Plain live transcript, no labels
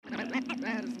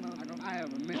I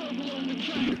ever met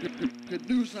could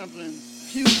do something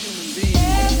few human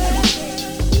beings.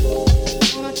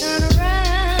 Wanna turn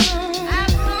around.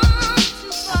 I've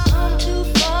come too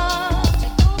far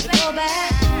to go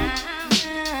back.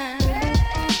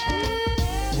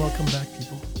 Welcome back,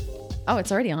 people. Oh,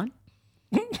 it's already on?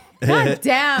 God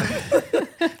damn.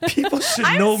 People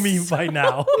should know me by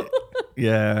now.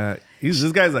 Yeah,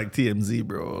 this guy's like TMZ,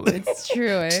 bro. Like, It's true,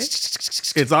 eh?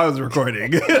 it's always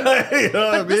recording. You know what I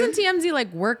But mean? doesn't TMZ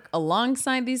like work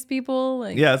alongside these people?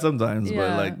 Like, Yeah, sometimes, but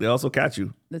Yeah. like they also catch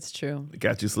you. That's true. They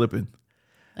catch you slipping.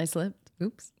 I slipped.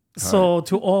 Oops. So,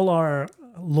 to all our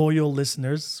loyal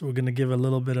listeners, we're going to give a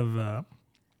little bit of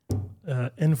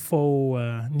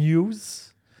info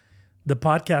news. The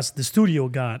podcast, the studio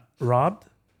got robbed.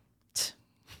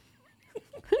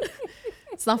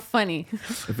 It's not funny.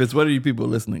 If it's one of you people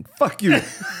listening, fuck you.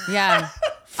 Yeah.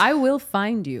 I will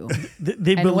find you.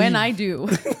 They And believe, when I do.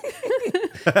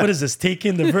 what is this,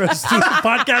 taking the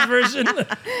podcast version?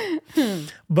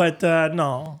 But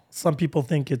no, some people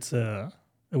think it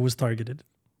was targeted.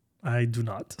 I do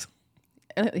not.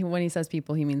 When he says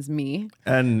people, he means me.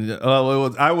 And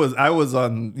I was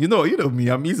on. You know me.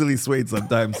 I'm easily swayed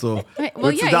sometimes. So Well,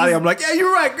 with yeah, Sadali, he's- I'm like, yeah,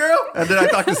 you're right, girl. And then I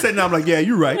talk to Sid, and I'm like, yeah,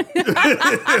 you're right.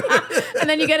 And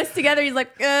then you get us together. He's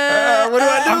like, What do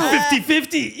I do? I'm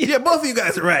 50-50. Yeah, both of you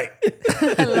guys are right.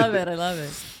 I love it. I love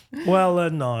it. Well,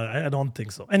 no, I don't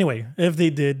think so. Anyway, if they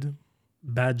did,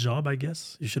 bad job, I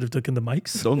guess. You should have taken the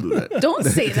mics. Don't do that. Don't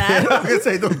say I'm that. gonna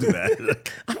say, don't do that.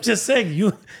 I'm just saying,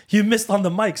 you missed on the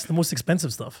mics, the most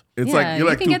expensive stuff. It's Yeah, like you're you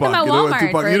like can get them Tupac. at You know what, Walmart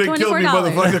Tupac? for You didn't kill me,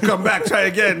 $24. motherfucker. Come back, try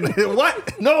again.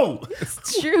 What? No.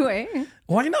 It's true, eh?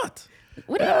 Why not?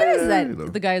 What is that? you know.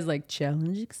 The guy's like,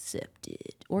 challenge accepted.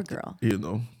 Or girl. You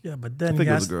know. Yeah, but then think he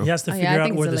it was has, a girl. he has to Oh, yeah, figure I out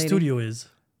think where it's a the lady. studio is.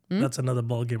 That's another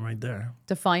ball game right there.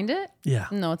 To find it? Yeah.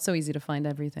 No, it's so easy to find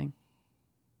everything.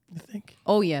 You think?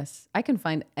 Oh, yes. I can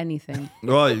find anything.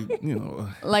 Well, you know,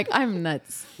 Like, I'm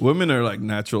nuts. women are like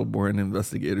natural born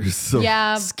investigators. So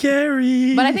Yeah.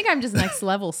 Scary. But I think I'm just next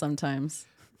level sometimes.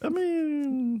 I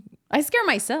mean, I scare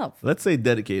myself. let's say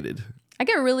dedicated. I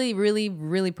get really, really,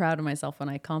 really proud of myself when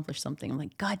I accomplish something. I'm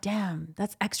like, God damn,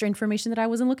 that's extra information that I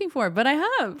wasn't looking for, but I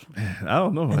have. I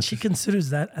don't know. And she considers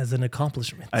that as an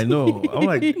accomplishment. I know. I'm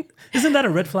like, Isn't that a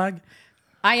red flag?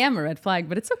 I am a red flag,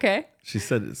 but it's okay. she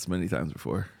said this many times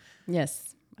before.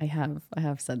 Yes, I have. I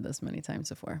have said this many times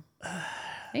before.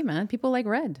 Hey, man, people like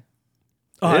red.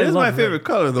 Oh, It I is love my red. favorite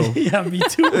color, though. Yeah, me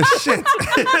too. Shit.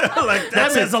 Like, That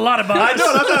damn says it. a lot about I us.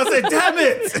 know. That's what I say. Damn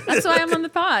it. That's why I'm on the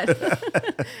pod.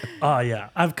 Oh, yeah.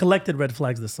 I've collected red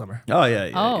flags this summer. Oh yeah,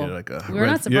 yeah. Oh, you're like a we were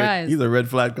not surprised. He's a red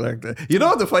flag collector. You know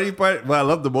what the funny part? What I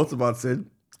love the most about Sid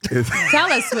is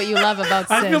Tell us what you love about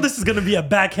Sid. I feel this is going to be a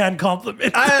backhand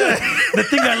compliment. The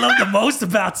thing I love the most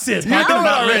about Sid. you know Talking it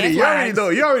about already. red You already flags. know.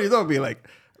 You already know. Me like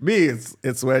me.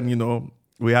 It's when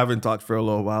we haven't talked for a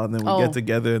little while, and then we Oh. get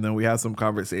together, and then we have some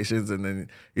conversations, and then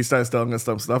he starts telling us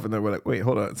some stuff, and then we're like, wait,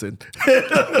 hold on, Sid.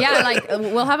 Yeah, like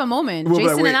we'll have a moment. We'll be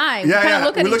Jason like, and I, wait. we Yeah, kind of yeah.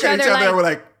 look at We each other like, and we're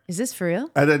like, is this for real?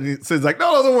 and then Sid's like,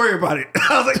 no, don't worry about it.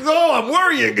 I was like, no, I'm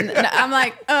worrying. And I'm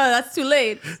like, oh, that's too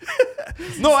late.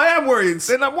 No, I am worrying.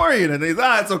 Sid, I'm worrying. And he's,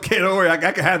 it's okay, don't worry, I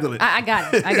can handle it. I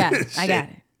got it. I got it. I got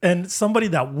it. And somebody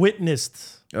that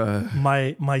witnessed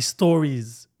my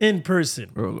stories in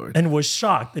person Oh, Lord. and was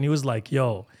shocked. And he was like,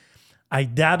 yo, I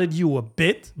doubted you a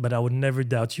bit, but I would never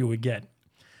doubt you again.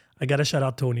 I got to shout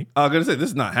out Tony. I was gonna say this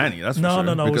is not Hanny. That's for No, sure.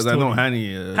 no, no, it Because was I know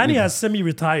Tony. Hanny. Hanny has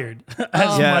semi-retired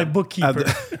as my bookkeeper.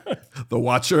 The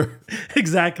watcher.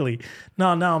 Exactly.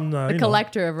 Now I'm The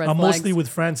collector of red I'm flags. mostly with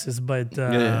Francis, but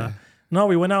Yeah. no,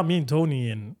 we went out, me and Tony,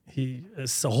 and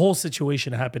it's a whole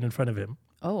situation happened in front of him.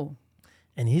 Oh,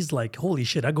 And he's like, holy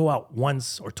shit, I go out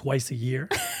once or twice a year.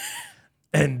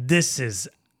 And this is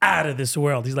out of this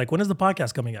world. He's like, when is the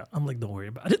podcast coming out? I'm like, don't worry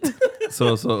about it. Not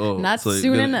you're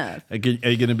soon gonna- enough. Are you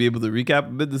going to be able to recap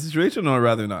a bit the situation, or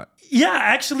rather not? Yeah,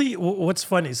 actually, what's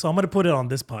funny, so I'm going to put it on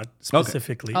this pod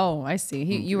specifically. oh, I see.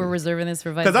 You were reserving this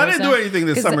for vice Because versa. I didn't do anything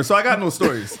this 'Cause summer, so I got no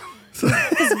stories.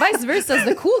 Because vice versa is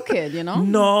the cool kid, you know?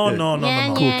 No.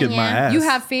 Cool kid, my ass. You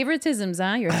have favoritisms,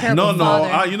 huh? You're a terrible No, no.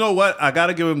 father. You know what? I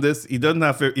gotta give him this. He doesn't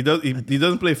have. He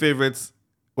doesn't play favorites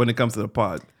when it comes to the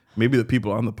pod. Maybe the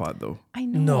people on the pod though. I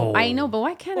know. No. I know, but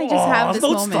why can't I just have this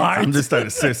don't moment? start. I'm just starting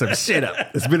to stir some shit up.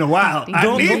 It's been a while.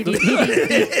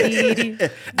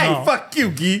 Hey, fuck you,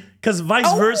 Guy. Because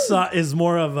vice versa is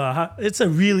more of it's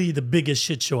really the biggest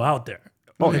shit show out there.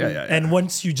 Oh yeah, yeah. And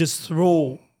once you just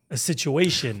throw a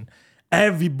situation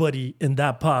everybody in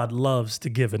that pod loves to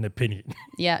give an opinion.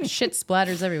 Yeah, shit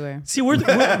splatters everywhere. See, we're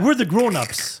the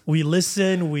grown-ups. We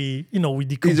listen, we He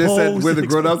decompose. just said we're the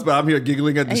grown-ups, but I'm here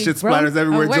giggling at the Hey, shit grown- splatters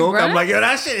everywhere we're joke. I'm grown-ups? like, yo,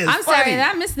 that shit is I'm funny. sorry, did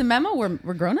I miss the memo? We're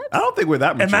grown-ups? I don't think we're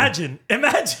that mature. Imagine.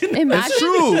 Imagine.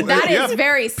 True. That Yeah. is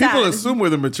very sad. People assume we're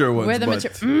the mature ones. We're the but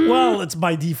mature. Well, it's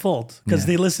by default because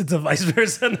they listen to vice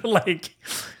versa and they're like,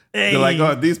 hey. They're like,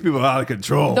 oh, these people are out of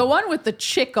control. The one with the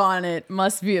chick on it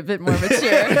must be a bit more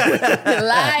mature.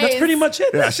 Lies. That's pretty much it.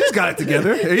 Yeah, she's got it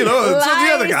together. You know, so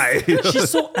the other Lies. guy. She's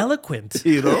so eloquent.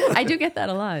 You know? I do get that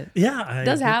a lot. Yeah. It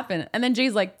does happen. And then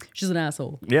Jay's like, she's an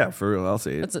asshole. Yeah, for real, I'll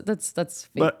say it. That's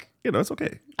fake. But, you know, it's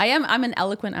okay. I'm an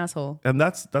eloquent asshole. And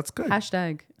that's good.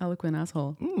 Hashtag eloquent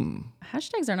asshole.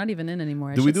 Hashtags are not even in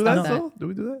anymore. I Do we should do stop that though? Do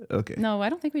we do that? Okay. No, I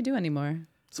don't think we do anymore.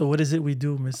 So what is it we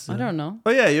do, Miss? I don't know. Oh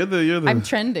yeah, you're the I'm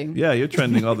trending. Yeah, you're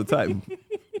trending all the time.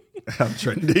 I'm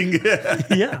trending.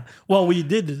 Yeah. Well, we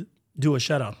did do a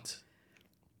shout out.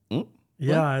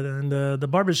 Yeah, and the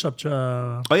barbershop.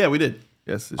 Oh yeah, we did.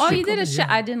 Yes. Oh, you did a shit.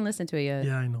 I didn't listen to it yet.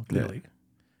 Yeah, I know clearly.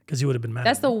 Because you would have been mad.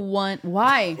 That's the one.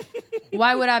 Why?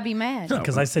 Why would I be mad?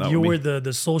 Because I said Not you me. were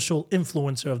the social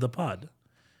influencer of the pod.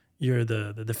 You're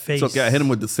the face. So okay, I hit him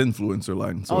with the sinfluencer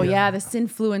line. So Oh yeah, the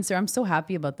sinfluencer. I'm so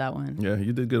happy about that one. yeah,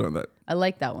 you did good on that. I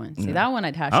like that one. See, that one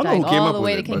I'd don't know who hashtag came all up the with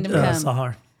way it, to Kingdom but, Come.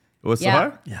 Sahar. What's Yeah.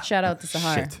 Sahar? Yeah. Shout out to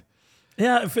Sahar. Shit.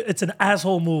 Yeah, if it's an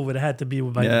asshole move, it had to be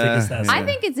by Yeah, the biggest asshole. I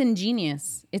think it's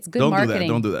ingenious. It's good Don't marketing. do that.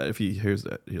 Don't do that. If he hears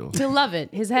that, he'll. He'll love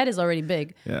it. His head is already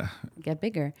big. Yeah. Get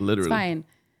bigger. Literally. It's fine.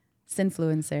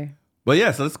 Sinfluencer. But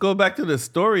yeah, so let's go back to the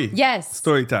story. Yes.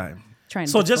 Story time. Trying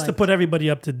So to just to select. put everybody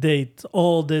up to date,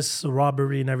 all this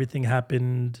robbery and everything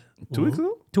happened 2 weeks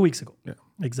ago? 2 weeks ago. Yeah.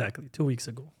 Exactly. 2 weeks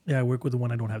ago. Yeah, I work with the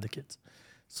one I don't have the kids.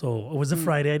 So it was a Hmm.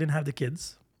 Friday. I didn't have the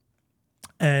kids.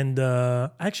 And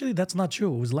actually, that's not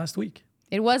true. It was last week.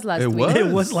 It was last It week. was? It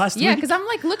was last Yeah, week. because I'm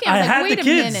like looking. I I was had like, wait the a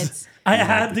kids. minute. I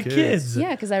had the the kids.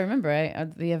 Yeah, because I remember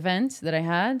the event that I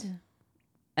had,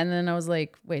 and then I was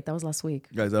like, wait, that was last week.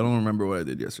 Guys, I don't remember what I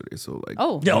did yesterday. So like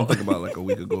Oh. Yo. don't think about like a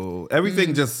week ago.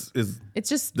 Everything just is It's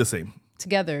just the same.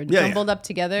 together, Yeah, jumbled up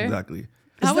together. Exactly. Is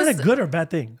How that a was- good or bad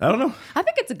thing? I don't know. I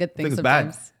think it's a good thing think it's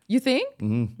bad. sometimes. You think?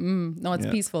 No, it's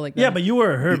Yeah. peaceful like that. Yeah, but you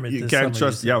were a hermit. You this can't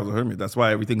summer, trust. you Yeah, I was a hermit. That's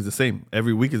why everything's the same.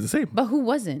 Every week is the same. But who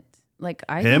wasn't? Like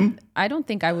I Him? I don't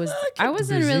think I was. I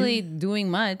wasn't busy. really doing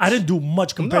much. I didn't do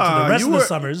much compared to Nah, the rest you of the were-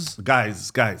 summers. Guys,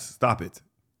 stop it.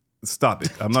 Stop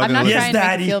it. I'm not I'm gonna not listen. Yes, trying to make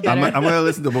Daddy. you feel better. I'm gonna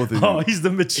listen to both of you. Oh, he's the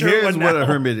mature Here's one what now. a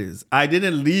hermit is. I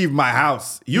didn't leave my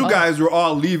house. You guys were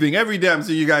all leaving every day. I'm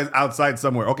seeing you guys outside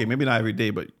somewhere. Okay, maybe not every day,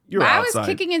 but you're I outside. was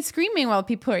kicking and screaming while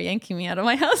people are yanking me out of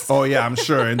my house. Oh yeah, I'm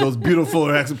sure. And those beautiful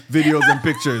videos and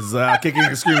pictures, kicking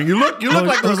and screaming. You look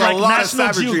like there's a lot of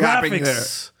savagery happening there.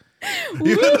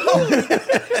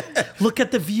 Look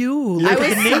at the view. Look I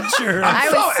at the nature. I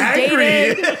was so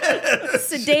angry.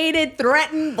 sedated,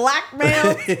 threatened,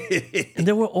 blackmailed. And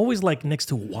they were always like next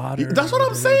to water. That's what I'm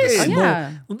The saying. snow.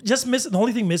 Yeah. Just the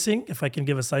only thing missing, if I can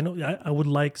give a side note, I would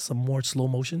like some more slow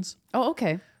motions. Oh,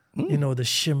 okay. You know, the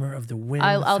shimmer of the wind.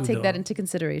 I'll through take the- that into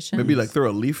consideration. Maybe like throw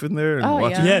a leaf in there and Oh,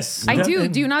 watch yeah. it. Yes. I Yeah, do.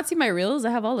 and- Do you not see my reels?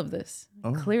 I have all of this.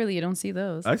 Clearly, you don't see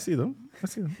those. I see them.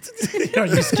 Are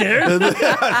you scared?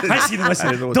 I see them. I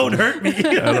didn't know what Don't to hurt me. I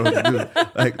don't know what to do.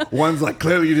 Like one's like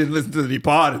clearly you didn't listen to the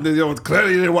pod, and then the other one's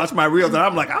clearly you didn't watch my reels, and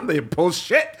I'm like I'm the post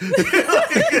shit.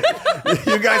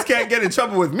 You guys can't get in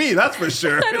trouble with me, that's for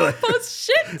sure. I don't post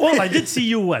shit. Well, I did see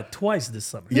you, twice this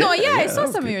summer? No, yeah, I yeah, saw that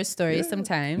was some of good. your stories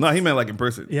sometimes. No, he meant like in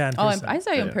person. Yeah. In Oh, person. I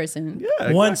saw you in person. Yeah,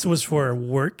 exactly. Once was for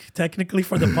work, technically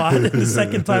for the pod, and the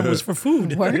second time was for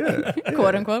food. Work,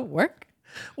 quote unquote, work.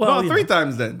 Well, No, you 3 know.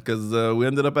 times then, because we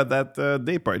ended up at that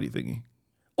day party thingy.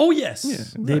 Oh yes,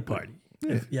 exactly. day party.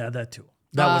 Yeah, that too.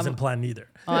 That wasn't planned either.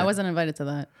 Oh, I wasn't invited to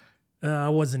that. I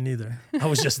wasn't either. I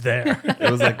was just there.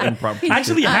 It was like impromptu.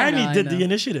 Actually, I know, Hani I did know. the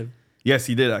initiative. Yes,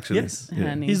 he did actually. Yes. Yeah.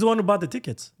 Hanny. He's the one who bought the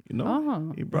tickets. You know,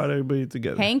 Oh. he brought everybody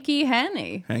together. Hanky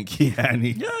Hanny. Hanky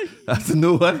Hanny. Yeah. That's a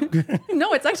new one.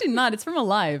 No, it's actually not. It's from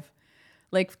Alive,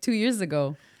 like 2 years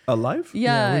ago. Alive?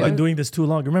 Yeah. We've been doing this too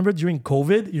long. Remember during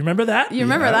COVID? You remember that? You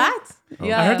remember that?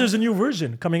 Yeah. I heard there's a new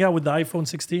version coming out with the iPhone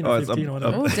 16 Oh, or it's 15 or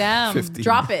whatever. Oh damn! 15.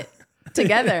 Drop it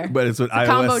together. But it's with a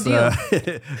combo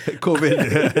iOS,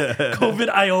 COVID. COVID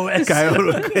iOS.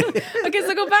 Okay,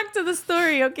 so go back to the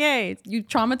story. Okay, you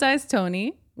traumatized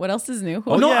Tony. What else is new?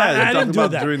 Oh, No, yeah, I they talked didn't do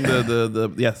about that. during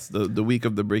the week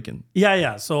of the break-in.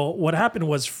 Yeah. So what happened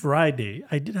was Friday,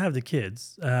 I did have the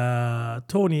kids.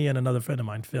 Tony and another friend of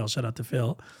mine, Phil, shout out to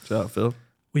Phil. Shout out, Phil.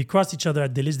 We crossed each other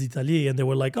at Délices d'Italie and they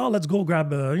were like, oh, let's go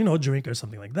grab a drink or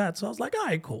something like that. So I was like, all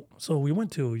right, cool. So we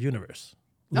went to Universe.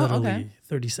 Oh, Literally okay.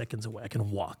 30 seconds away. I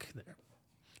can walk there.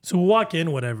 So we walk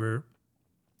in, whatever.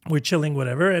 we're chilling,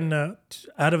 whatever. And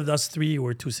out of us three,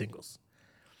 we're two singles.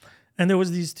 And there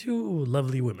was these two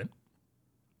lovely women.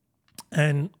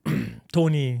 And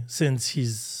Tony, since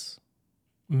he's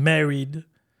married,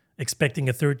 expecting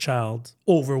a third child,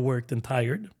 overworked and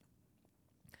tired,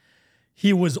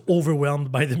 he was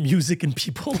overwhelmed by the music and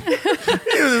people.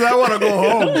 I want to go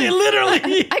home.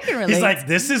 Literally. I can relate. He's like,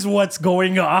 this is what's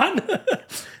going on?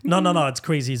 No, it's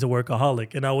crazy. He's a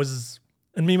workaholic.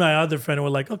 And me and my other friend were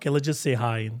like, okay, let's just say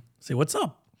hi and say, what's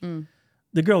up?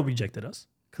 The girl rejected us.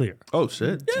 Clear. Oh,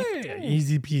 shit. Yeah,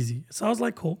 easy peasy. So I was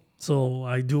like, cool. So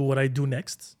I do what I do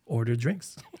next, order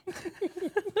drinks.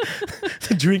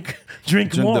 drink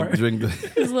more.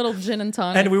 His little gin and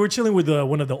tonic. And we were chilling with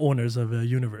one of the owners of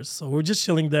Universe. So we were just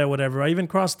chilling there, whatever. I even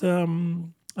crossed a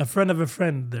friend of a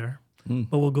friend there.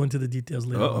 But we'll go into the details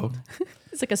later on.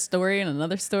 It's like a story and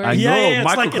another story. I know. Yeah,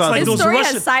 it's like This those story has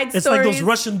Russian, side it's like those stories.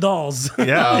 Russian dolls.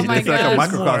 Yeah, Oh my it's like a God.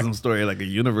 microcosm story, like a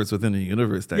universe within a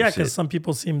universe type Yeah, shit. because some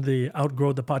people seem to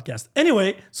outgrow the podcast.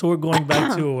 Anyway, so we're going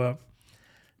back to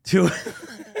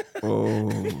Oh,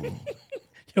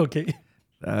 okay.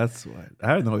 that's what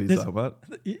I don't know what you're talking about.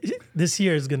 This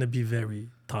year is gonna be very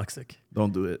toxic.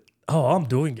 Don't do it. Oh, I'm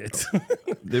doing it.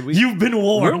 Did we? You've been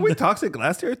warned. Weren't we toxic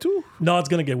last year too? No, it's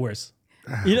gonna get worse.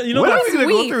 You know When are that's we gonna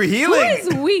go through healing? Who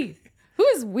is we? Who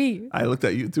is we? I looked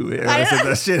at you too. I said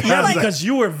that shit. I yeah, was like, because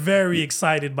you were very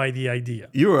excited by the idea.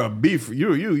 you were a beef. You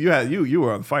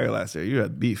were on fire last year. You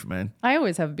had beef, man. I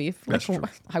always have beef. That's true.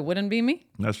 I wouldn't be me.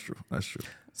 That's true. That's true.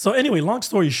 So anyway, long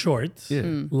story short,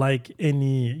 Yeah. like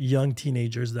any young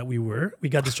teenagers that we were, we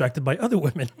got distracted by other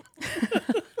women.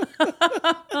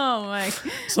 Oh my.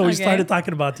 So we Okay. started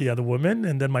talking about the other woman,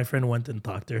 and then my friend went and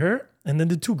talked to her, and then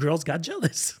the two girls got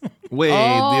jealous. Wait,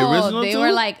 the original they two?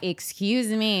 were like, excuse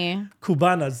me.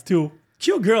 Cubanas too,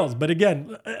 cute girls, but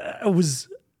again, it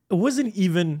wasn't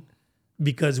even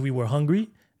because we were hungry.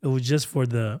 It was just for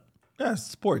the yeah,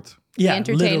 sport. literally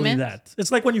entertainment? that.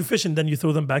 It's like when you fish and then you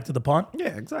throw them back to the pond.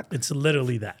 Yeah, exactly. It's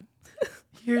literally that.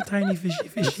 Here, tiny fishy,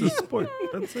 fishy. It's a sport.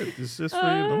 That's it. It's just for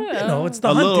No, it's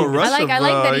the a little hunting. rush. I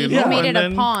like that he you know, made and it a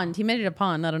then- pond. He made it a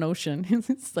pond, not an ocean.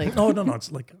 It's like Oh no,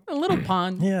 it's like a little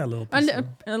pond. yeah, a little. Piece of-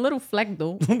 A little flag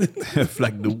though.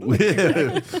 Flag the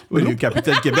when you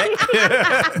Capitaine Quebec.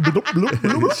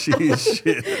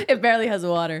 Shit. It barely has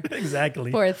water.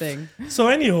 Exactly. Poor thing. So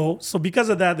anyhow, so because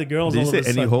of that, the girls. Did you all say of a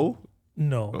any sudden- hoe?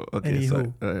 No. Okay, Anywho.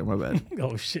 sorry. All right, my bad.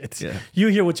 Oh shit. Yeah. You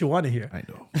hear what you want to hear. I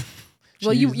know.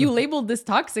 Well, you labeled this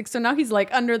toxic, so now he's like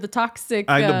under the toxic.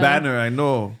 I'm the banner. I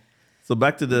know. So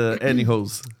back to the any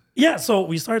hoes. Yeah, so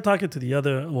we started talking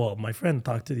to my friend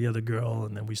talked to the other girl,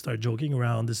 and then we started joking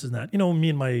around, this and that. You know, me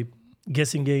and my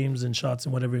guessing games and shots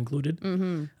and whatever included.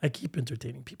 I keep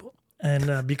entertaining people.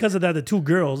 And because of that, the two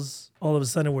girls, all of a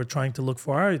sudden, were trying to look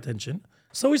for our attention.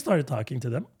 So we started talking to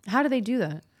them. How do they do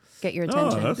that? Get your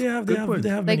attention. that's- They have Good point.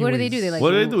 like, like, what do they do? They like. What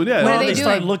do they do? Yeah. What are they they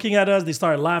started doing? looking at us. They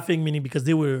started laughing, meaning because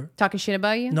they were Talking shit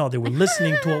about you? they were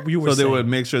listening to what we were So they saying. would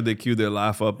make sure they cue their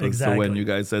laugh up as to when Exactly. you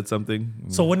guys said something.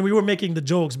 So when we were making the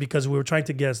jokes, because we were trying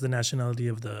to guess the nationality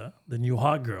of the new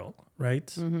hot girl, right?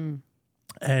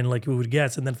 And like we would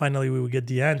guess, and then finally we would get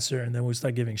the answer, and then we would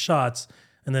start giving shots,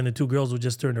 and then the two girls would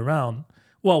just turn around.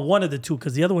 Well, one of the two,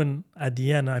 because the other one at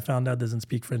the end I found out doesn't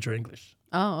speak French or English.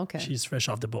 Oh, okay. She's fresh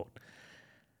off the boat.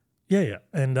 Yeah.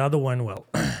 And the other one, well,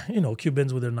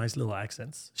 Cubans with their nice little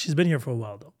accents. She's been here for a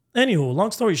while though. Anywho,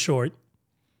 long story short,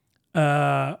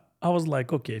 I was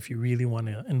like, okay, if you really want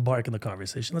to embark in the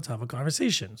conversation, let's have a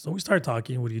conversation. So we started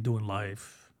talking, what do you do in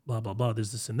life? Blah, blah, blah,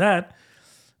 this and that.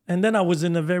 And then I was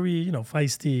in a very,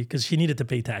 feisty, because she needed to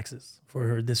pay taxes for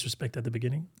her disrespect at the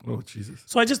beginning. Oh Jesus.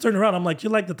 So I just turned around. I'm like,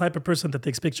 you're like the type of person that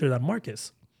takes pictures at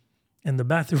Marcus. In the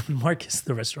bathroom in Marcus,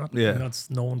 the restaurant. Yeah. It's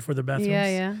known for the bathrooms.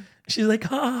 Yeah. She's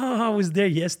like, I was there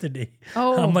yesterday.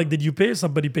 Oh. I'm like, did you pay or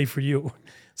somebody pay for you?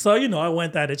 So, I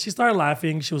went at it. She started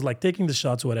laughing. She was like taking the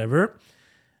shots, whatever.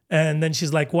 And then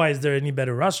she's like, why? Is there any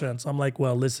better restaurants? I'm like,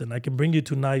 well, listen, I can bring you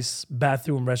to nice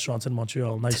bathroom restaurants in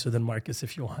Montreal, nicer than Marcus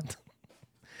if you want.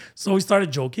 So we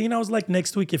started joking. And I was like,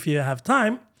 next week, if you have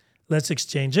time, let's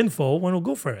exchange info and we'll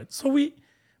go for it. So we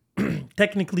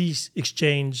technically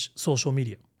exchange social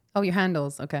media. Oh, your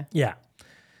handles. Okay. Yeah.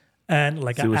 And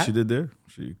like See what she did there?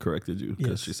 She corrected you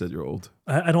because Yes. she said you're old.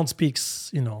 I don't speak,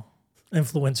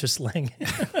 influencer slang.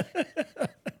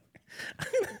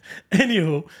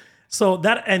 Anywho, so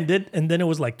that ended, and then it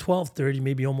was like 12:30,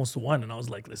 maybe almost 1, and I was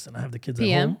like, listen, I have the kids at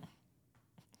PM? home.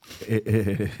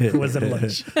 It wasn't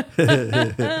lunch.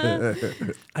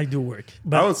 I do work. I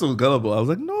But was so gullible. I was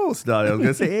like, no, Staley. I was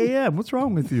gonna say AM. What's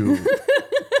wrong with you?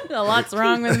 A lot's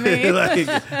wrong with me. Like,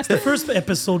 it's the first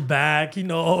episode back, he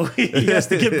has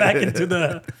to get back into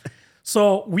the...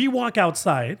 So we walk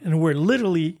outside and we're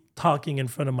literally talking in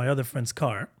front of my other friend's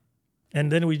car.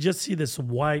 And then we just see this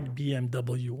white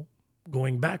BMW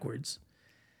going backwards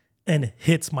and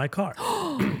hits my car.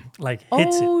 Like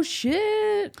hits it. Oh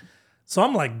shit. So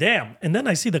I'm like, damn. And then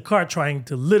I see the car trying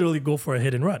to literally go for a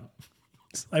hit and run.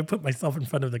 So I put myself in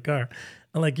front of the car.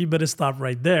 I'm like, you better stop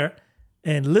right there.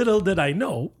 And little did I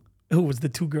know, it was the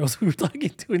two girls we were talking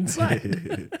to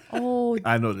inside. Oh,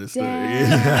 I know this story.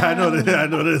 damn. I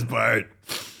know this part.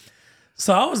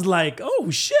 So I was like, oh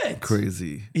shit.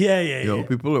 Crazy. Yeah. Yo,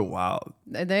 people are wild.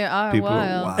 They are People are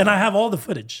wild. wild. And I have all the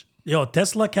footage. Yo,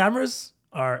 Tesla cameras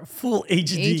are full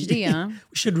HD. HD, huh?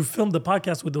 We should film the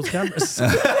podcast with those cameras. We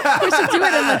should do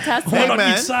it in the Tesla. One on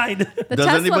man. each side. The Does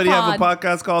Tesla anybody have a pod.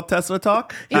 podcast called Tesla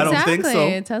Talk? Exactly. I don't think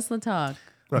so. Tesla talk.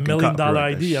 Fucking $1 million copyright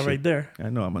that idea shit. right there. I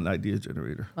know I'm an idea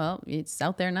generator. Well, it's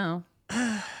out there now.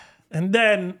 And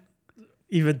then,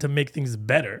 even to make things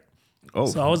better, Oh,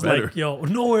 so I was better. like, yo,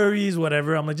 no worries,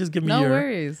 whatever. I'm like, just give me No your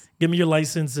worries. give me your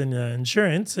license and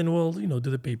insurance, and we'll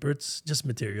do the paper. It's just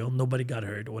material. Nobody got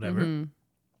hurt or whatever. Mm-hmm.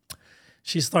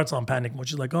 She starts on panic mode.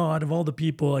 She's like, oh, out of all the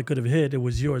people I could have hit, it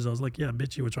was yours. I was like, yeah,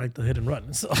 bitch, you were trying to hit and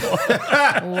run. So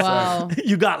Wow.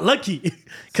 you got lucky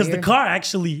because the Serious. car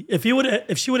actually, if she would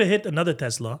have hit another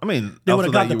Tesla, I mean, they also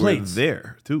would've got that the you were plates.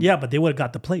 there too. yeah, but they would have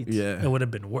got the plates. Yeah. It would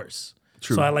have been worse.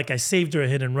 True. So I saved her a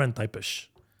hit and run type of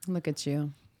Look at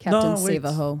you. Captain Save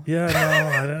a Hoe. Yeah,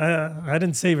 no, I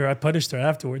didn't save her. I punished her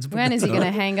afterwards. But When is he going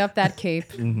to hang up that cape?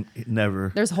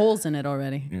 Never. There's holes in it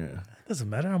already. Yeah. doesn't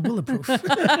matter. I'm bulletproof.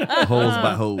 Holes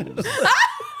by holes.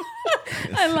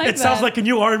 I like It sounds like a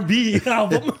new R&B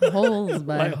album. holes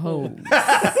by holes.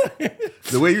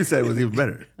 The way you said it was even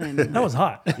better. That was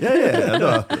hot. Yeah, I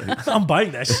know. I'm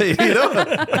buying that shit. You know,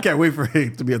 I can't wait for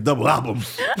it to be a double album.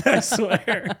 I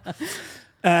swear.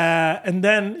 And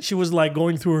then she was like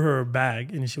going through her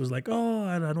bag and she was like, oh,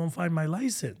 I don't find my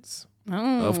license.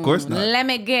 Of course not. Let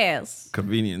me guess.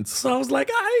 Convenience. So I was like,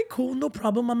 all right, cool, no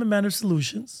problem. I'm in Managed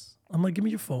Solutions. I'm like, give me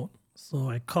your phone. So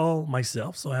I call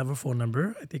myself. So I have her phone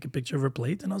number. I take a picture of her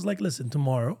plate. And I was like, listen,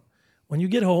 tomorrow, when you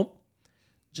get home,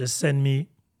 just send me,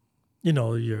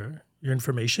 your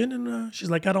information. And she's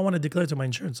like, I don't want to declare to my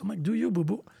insurance. I'm like, do you,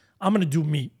 boo-boo? I'm going to do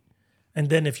me. And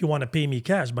then if you want to pay me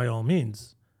cash, by all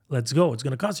means, let's go. It's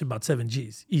going to cost you about 7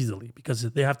 G's easily because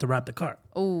they have to wrap the car.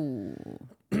 Oh.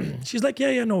 She's like,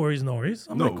 yeah, no worries, no worries.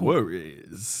 I'm No like, cool.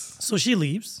 worries. So she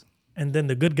leaves. And then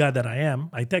the good guy that I am,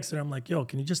 I text her. I'm like, yo,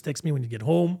 can you just text me when you get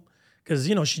home? Because,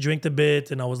 she drank a bit.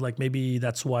 And I was like, maybe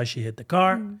that's why she hit the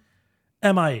car.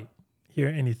 MIA. Hear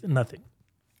anything? Nothing.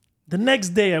 The next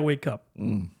day I wake up.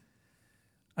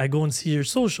 I go and see her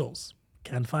socials.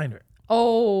 Can't find her.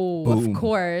 Oh, Boom. of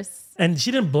course. And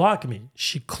she didn't block me.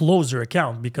 She closed her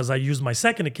account because I used my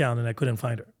second account and I couldn't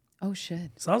find her. Oh,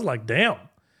 shit. So I was like, damn.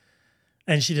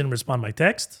 And she didn't respond my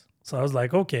text. So I was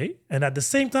like, okay. And at the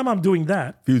same time I'm doing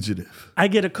that, Fugitive. I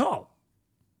get a call.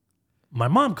 My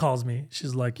mom calls me.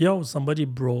 She's like, yo, somebody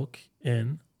broke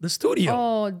in the studio.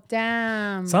 Oh,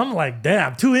 damn. So I'm like,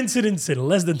 damn, 2 incidents in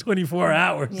less than 24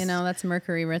 hours. That's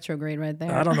Mercury retrograde right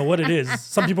there. I don't know what it is.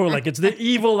 Some people are like, it's the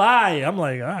evil eye. I'm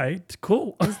like, all right,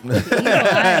 cool. Evil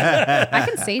eye. I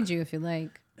can sage you if you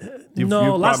like.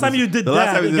 No, last time you did the last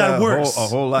that, time you it did got that, worse. A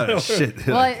whole lot of shit.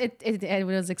 Well, it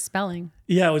was expelling.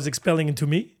 Yeah, it was expelling into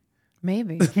me.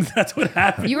 Maybe. That's what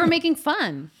happened. You were making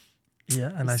fun.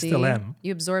 Yeah, and I See? still am.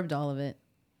 You absorbed all of it.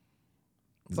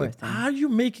 Poor thing. How are you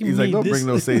making He's me like, don't this? bring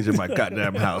no sage in my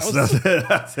goddamn house.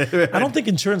 That's it. I don't think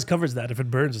insurance covers that if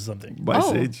it burns or something. By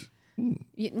Oh. sage.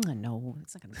 No,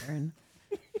 it's not going to burn.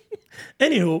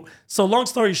 Anywho, so long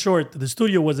story short, the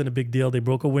studio wasn't a big deal. They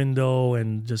broke a window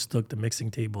and just took the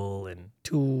mixing table and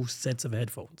 2 sets of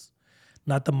headphones.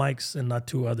 Not the mics and not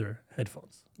 2 other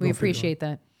headphones. We Go figure. appreciate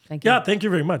that. Thank you. Yeah, thank you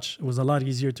very much. It was a lot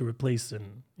easier to replace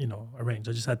and, arrange.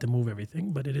 I just had to move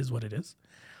everything, but it is what it is.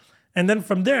 And then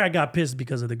from there, I got pissed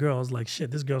because of the girl. I was like,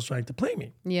 shit, this girl's trying to play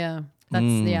me. Yeah.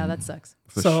 That sucks.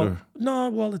 For so, sure. no,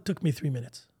 well, it took me 3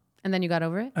 minutes. And then you got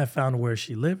over it? I found where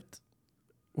she lived,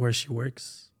 where she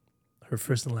works, her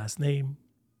first and last name.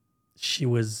 She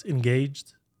was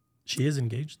engaged. She is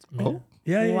engaged. Oh.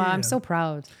 Yeah, yeah. Wow, yeah. I'm so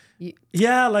proud.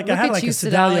 Yeah, like I Look had at like you, a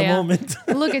Sedalia Sedalia. moment.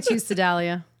 Look at you,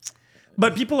 Sedalia.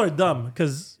 But people are dumb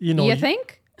because, You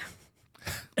think?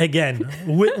 again,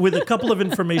 with a couple of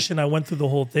information, I went through the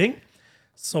whole thing.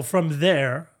 So from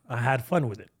there, I had fun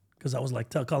with it because I was like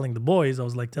calling the boys. I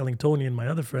was like telling Tony and my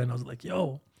other friend, I was like,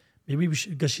 yo, maybe we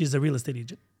should, because she's a real estate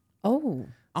agent. Oh.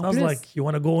 So I was like, you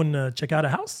want to go and check out a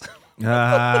house?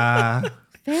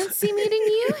 Fancy meeting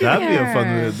you here. That'd be a fun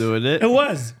way of doing it. It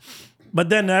was. But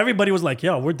then everybody was like,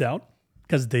 yo, we're down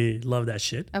because they love that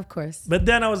shit. Of course. But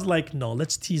then I was like, no,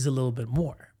 let's tease a little bit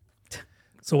more.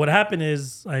 So what happened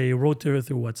is I wrote to her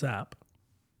through WhatsApp,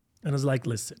 and I was like,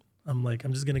 "Listen, I'm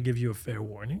just gonna give you a fair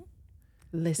warning.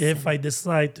 Listen. If I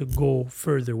decide to go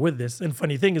further with this," and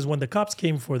funny thing is, when the cops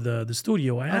came for the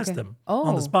studio, I asked them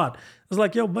on Oh. the spot. I was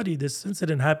like, "Yo, buddy, this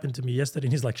incident happened to me yesterday,"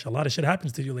 and he's like, "A lot of shit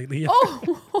happens to you lately."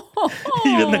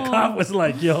 Even the cop was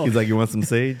like, "Yo, He's like, you want some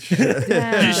sage?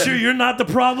 you sure you're not the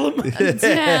problem?"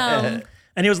 Damn.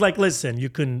 And he was like, "Listen, you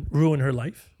can ruin her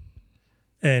life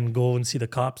and go and see the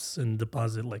cops and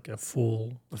deposit like a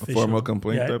full official formal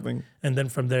complaint type thing? And then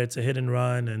from there, it's a hit and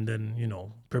run, and then,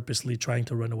 purposely trying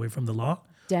to run away from the law.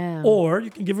 Damn. Or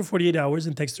you can give her 48 hours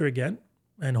and text her again,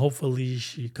 and hopefully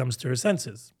she comes to her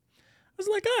senses." I was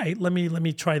like, "All right, let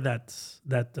me try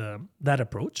that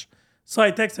approach." So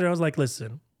I texted her. I was like,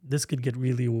 "Listen, this could get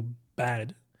really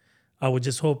bad. I would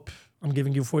just hope I'm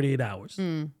giving you 48 hours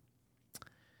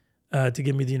to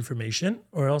give me the information,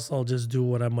 or else I'll just do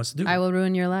what I must do." I will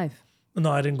ruin your life.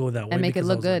 No, I didn't go that way. And make it because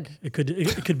I look was like, good.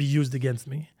 it could be used against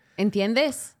me.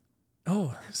 ¿Entiendes?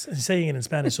 Oh, saying it in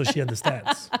Spanish so she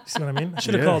understands. You see what I mean? I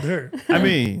should have Yeah. called her. I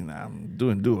mean, I'm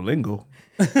doing Duolingo.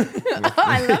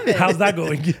 I love it. How's that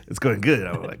going? It's going good.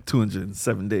 I'm like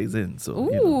 207 days in, so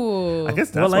Ooh. I guess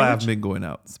What that's why language? I've been going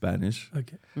out Spanish.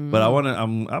 Okay. But I want to.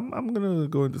 I'm gonna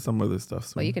go into some other stuff.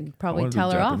 Soon. Well, you could I probably wanna do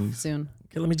tell her off Japanese. soon.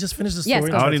 Okay, let me just finish the story. Yes,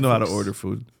 and go I let already the know how to folks- order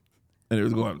food, and it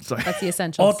was going. Sorry. That's the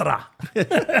essentials. Otra.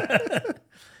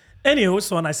 Anywho,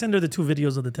 so when I send her the 2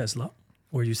 videos of the Tesla,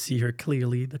 where you see her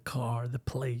clearly, the car, the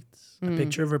plates, a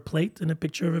picture of her plate, and a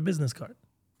picture of her business card.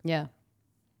 Yeah.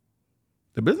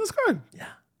 The business card.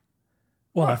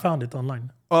 Well, I found it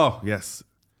online. Oh yes,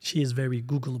 She is very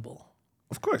Googleable.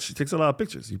 of course. She takes a lot of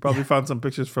pictures. You probably found some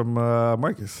pictures from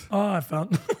Marcus. Oh, I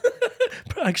found.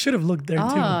 I should have looked there too.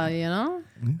 Oh, you know?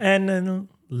 And then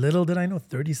little did I know,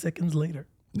 30 seconds later,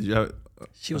 Did you have,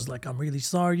 she was like, "I'm really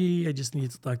sorry. I just need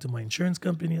to talk to my insurance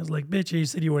company." I was like, "Bitch, you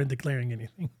said you weren't declaring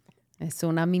anything." Es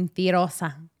una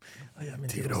mentirosa. Oh, yeah,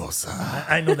 mentirosa.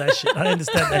 I know that shit. I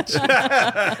understand that shit.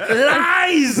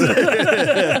 Lies!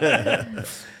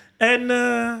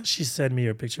 And she sent me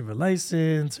her picture of her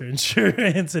license, her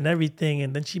insurance, and everything.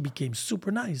 And then she became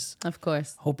super nice. Of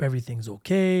course. "Hope everything's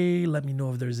okay. Let me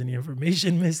know if there's any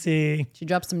information missing." She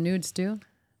dropped some nudes too.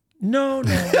 No.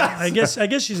 I guess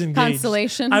she's engaged.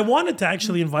 Consolation. I wanted to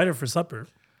actually invite her for supper,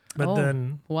 but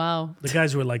then Wow. the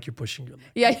guys were like, "You're pushing your luck."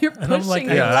 Yeah, you're And I'm pushing like,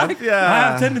 your yeah, luck. I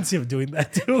have a tendency of doing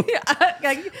that too.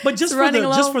 Like, But just it's running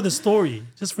low. for the story,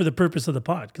 just for the purpose of the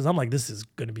pod, because I'm like, this is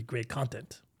going to be great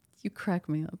content. You crack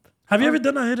me up. Have you ever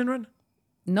done a hit and run?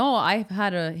 No, I've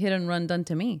had a hit and run done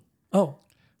to me Oh,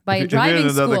 by a if you're in driving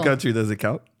another school. country, does it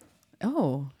count?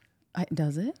 Oh,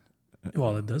 does it?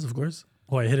 well, it does, of course.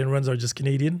 Why, hit and runs are just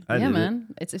Canadian? I Yeah, did it. man.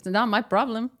 It's not my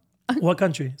problem. What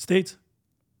country? States?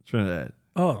 Trinidad.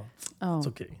 Oh, Oh, it's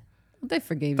okay. they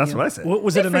forgave That's you. what I said.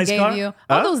 Was They it a nice forgave car? you.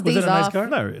 All those Was days it a nice off. car?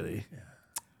 Not really.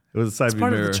 It was a side It's view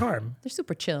part mirror. of the charm. They're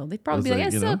super chill. They'd probably It's be like, like,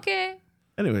 it's you know. okay.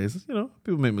 Anyways,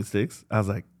 people make mistakes. I was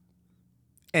like,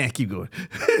 keep going.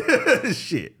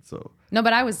 Shit. So No,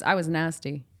 but I was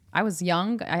nasty. I was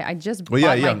young. I just Well, yeah,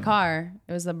 bought my young. car.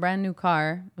 It was a brand new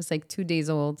car. It was like 2 days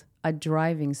old. A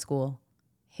driving school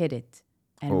hit it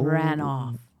and ran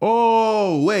off.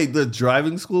 oh wait, the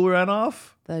driving school ran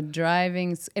off.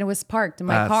 It was parked.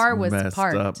 My That's car was messed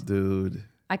parked. up, dude.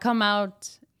 I come out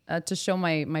to show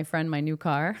my friend my new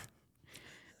car.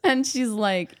 And she's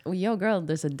like, well, yo, girl,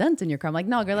 there's a dent in your car. I'm like,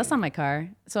 no, girl, that's not my car.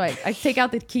 So I take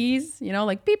out the keys,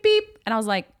 like beep, beep. And I was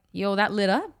like, yo, that lit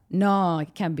up? No,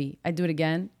 it can't be. I do it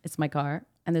again. It's my car.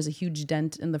 And there's a huge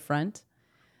dent in the front.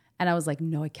 And I was like,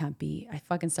 no, it can't be. I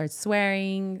fucking start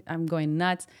swearing. I'm going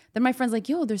nuts. Then my friend's like,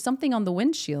 yo, there's something on the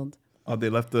windshield. Oh, they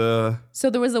left the. So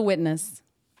there was a witness.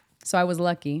 So I was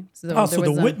lucky. So there, Oh, there so the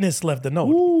was a- witness left the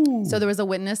note. So there was a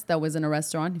witness that was in a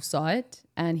restaurant who saw it,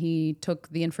 and he took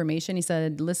the information. He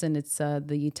said, "Listen, it's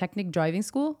the Technic Driving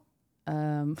School.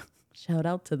 Shout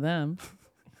out to them."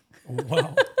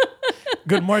 Wow.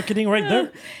 Good marketing right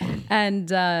there.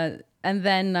 And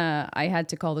then I had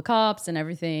to call the cops and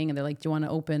everything, and they're like, "Do you want to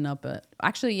open up a?"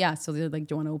 Actually, yeah. So they're like,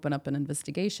 "Do you want to open up an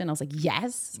investigation?" I was like,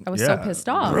 "Yes." I was so Yeah. pissed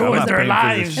off. Ruin I'm not their paying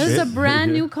for this lives. It was a shit.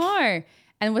 brand new car.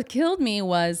 And what killed me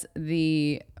was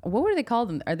what were they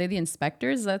called? Are they the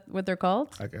inspectors? Is that what they're called?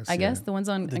 I guess, I guess yeah. the ones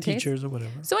on The a case? teachers or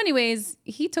whatever. So anyways,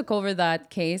 he took over that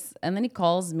case and then he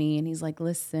calls me and he's like,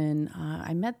 listen,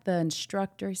 I met the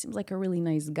instructor. He seems like a really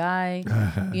nice guy.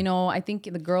 I think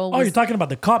the girl was... Oh, you're talking about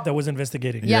the cop that was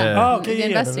investigating. Yeah. Yeah. Oh, okay. The yeah,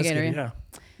 investigator, yeah.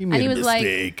 He made he a was like-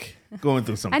 mistake. Going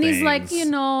through some And things. he's like,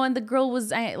 and the girl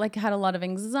was like, had a lot of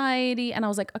anxiety. And I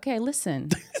was like, okay, listen.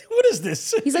 What is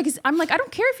this? He's like, I'm like, I don't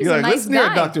care if he's You're a like, nice listen guy.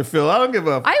 here, Dr. Phil. I don't give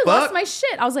a I fuck. lost my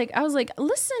shit. I was like,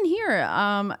 listen here.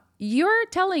 you're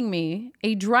telling me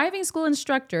a driving school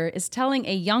instructor is telling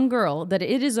a young girl that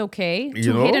it is okay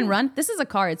to hit and run. This is a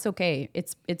car. It's okay.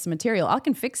 It's material. I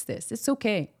can fix this. It's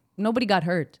okay. Nobody got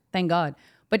hurt. Thank God.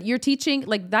 But you're teaching,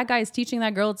 like that guy is teaching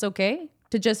that girl it's okay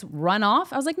to just run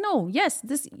off. I was like, no, yes,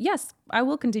 I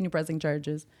will continue pressing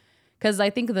charges. Because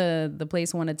I think the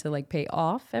place wanted to like pay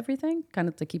off everything, kind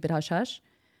of to keep it hush hush.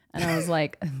 And I was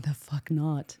like, the fuck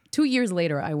not. 2 years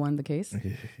later, I won the case.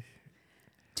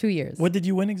 2 years. What did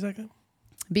you win exactly?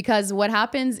 Because what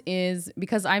happens is,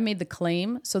 because I made the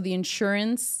claim, so the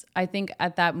insurance, I think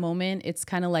at that moment, it's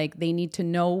kind of like they need to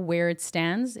know where it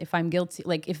stands, if I'm guilty,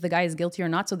 like if the guy is guilty or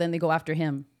not, so then they go after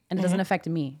him. And it doesn't affect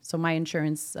me. So my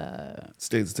insurance...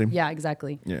 Stays the same. Yeah,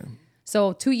 exactly. Yeah.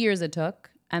 So 2 years it took.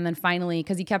 And then finally,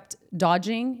 because he kept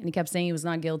dodging and he kept saying he was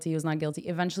not guilty,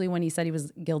 Eventually, when he said he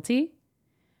was guilty,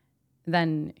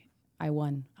 then I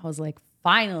won. I was like,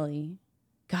 finally,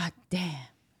 god damn.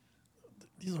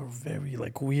 These are very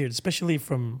like weird, especially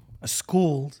from a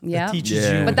school Yeah. that teaches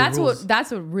Yeah. you. But the that's rules.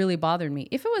 what really bothered me.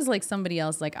 If it was like somebody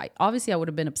else, like obviously I would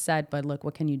have been upset, but look,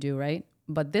 what can you do, right?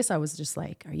 But this, I was just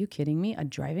like, are you kidding me? A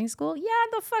driving school? Yeah,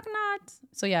 the fuck not.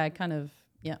 So yeah,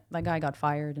 that guy got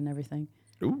fired and everything.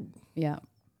 Ooh. Yeah.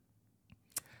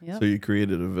 Yep. So you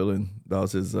created a villain. That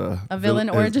was his villain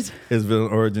origin. His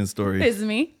villain origin story. It's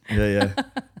me. Yeah.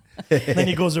 Then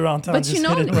he goes around town But just you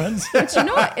know, hit and runs. but you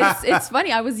know what? It's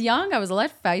funny. I was young. I was a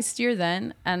lot feistier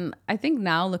then, and I think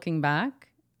now looking back,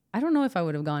 I don't know if I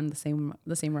would have gone the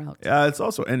same route. Yeah, it's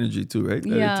also energy too, right? That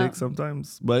Yeah. it takes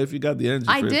sometimes. But if you got the energy,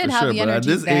 I for it, did for have sure. the But at energy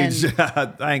this then.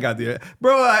 age, I ain't got the.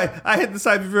 Bro, I hit the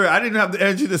side before. I didn't have the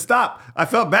energy to stop. I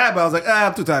felt bad, but I was like,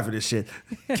 I'm too tired for this shit.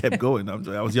 Kept going.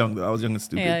 I was young though. I was young and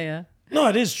stupid. Yeah. No,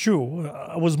 it is true.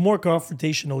 I was more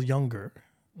confrontational younger.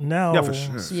 Now, Yeah, for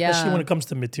sure. especially Yeah. when it comes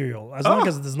to material, as long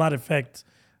as it does not affect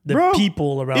the Bro,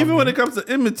 people around Even me. when it comes to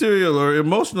immaterial or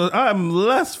emotional, I'm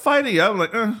less fighting. I'm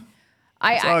like,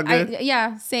 all good.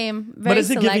 Yeah, same. Very But is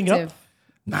it selective. giving up?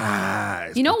 nah.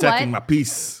 It's You know protecting what? my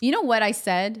peace. You know what I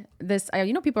said?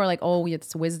 People are like, oh,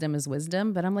 it's wisdom is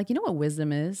wisdom. But I'm like, you know what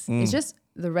wisdom is? It's just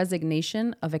the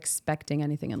resignation of expecting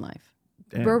anything in life.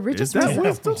 Damn. Bro, we're Is just that resigning.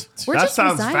 wisdom? We're That just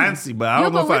sounds resigning. fancy, but I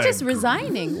don't know but if we're I just agree.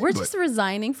 resigning. We're But- just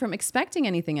resigning from expecting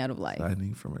anything out of life.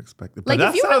 Resigning from expected. Like But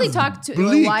if that you really sounds talk to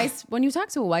bleak. when you talk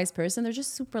to a wise person, they're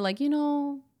just super like,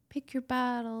 pick your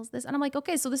battles. This, and I'm like,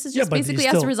 okay, so this is Yeah, just but he's basically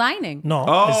us still- resigning. No.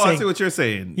 Oh, he's I saying- see what you're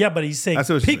saying. Yeah, but he's saying I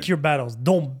see what you're pick saying. your battles.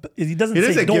 Don't. He doesn't He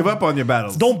didn't say don't give up on your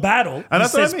battles. Don't battle. And He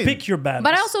that's what I says mean. pick your battles.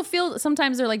 But I also feel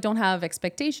sometimes they're like, don't have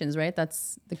expectations, right?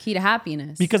 That's the key to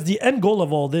happiness. because the end goal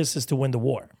of all this is to win the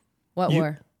war. What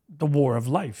war? The war of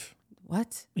life.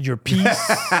 What? Your peace.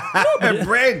 Her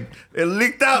brain, it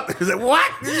leaked out. It's like,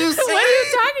 what did you say? What are you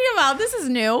talking about? This is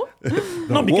new.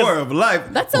 The war of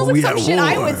life. That sounds Oh, we like some had shit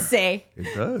I war. would say. It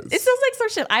does. It sounds like some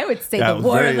shit I would say. Yeah, it The was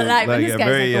war very, of the life. like, And this yeah, guy's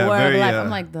very, like the war of very, the life. I'm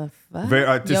like, the fuck? very Yo,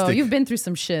 artistic. you've been through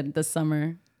some shit this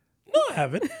summer. No, I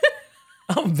haven't.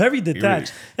 I'm very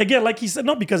detached. Again, like he said,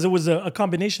 no, because it was a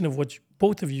combination of what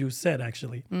both of you said,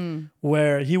 actually,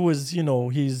 where he was,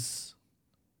 he's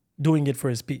doing it for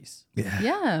his peace,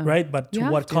 Yeah. right? But to You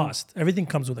have what to. cost? Everything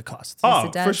comes with a cost. Oh, it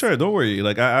for does. sure. Don't worry.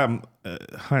 Like I'm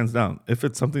hands down. If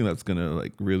it's something that's gonna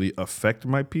like really affect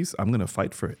my peace, I'm gonna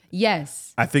fight for it.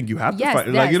 Yes. I think you have to Yes, fight.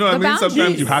 Like yes. you know what I The mean? Sometimes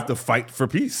boundaries. you have to fight for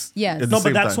peace. Yes. at the No, but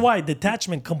same that's time. why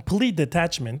complete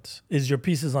detachment is your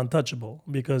peace is untouchable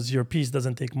because your peace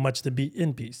doesn't take much to be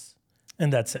in peace in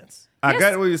that sense. I Yes.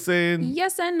 get what you're saying.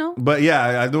 Yes and no. But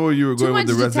yeah, I know where you were Too going much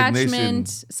with the resignation. detachment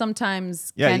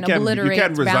sometimes Yeah, can you obliterate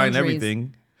can't resign boundaries.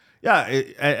 everything. Yeah,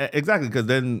 exactly. Because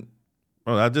then,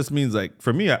 that just means like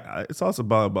for me, it's also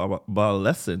about a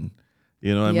lesson.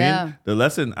 You know what I Yeah. mean? The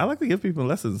lesson. I like to give people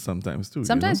lessons sometimes too.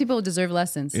 Sometimes you people deserve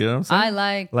lessons. know what I'm saying?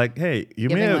 I like hey, you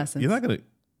giving may have, lessons. you're not gonna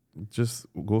just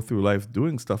go through life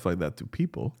doing stuff like that to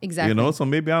people. Exactly. You know, so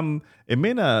maybe it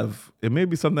may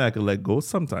be something I could let go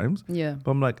sometimes. Yeah.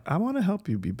 But I'm like, I want to help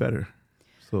you be better.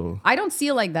 So I don't see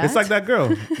it like that. it's like that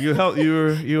girl. You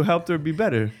helped her be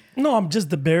better. No, I'm just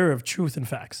the bearer of truth and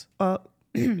facts.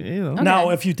 You know. Now,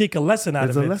 if you take a lesson out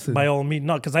There's of a it, lesson. by all means,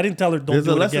 no, because I didn't tell her don't There's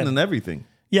do a it lesson again. in everything.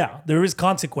 Yeah, there is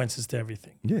consequences to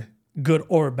everything, Yeah. good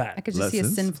or bad. I could just see a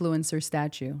Lessons. Sinfluencer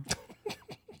statue.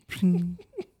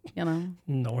 You know?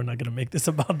 No, we're not gonna make this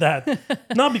about that.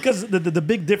 No, because the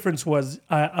big difference was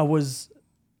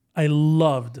I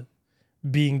loved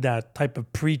being that type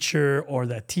of preacher or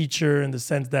that teacher in the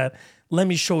sense that let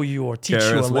me show you or teach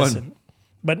you a KRS-One. lesson.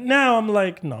 But now I'm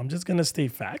like, no, I'm just gonna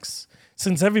state facts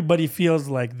since everybody feels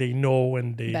like they know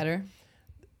and they Better.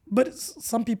 But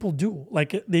some people do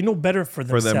like they know better for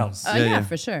them. themselves. Yeah, Yeah, yeah.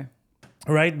 for sure.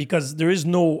 right? Because there is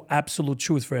no absolute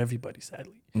truth for everybody,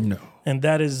 sadly. No. And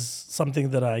that is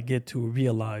something that I get to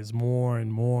realize more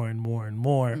and more and more and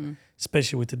more,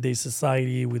 especially with today's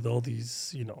society, with all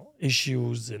these,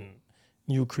 issues and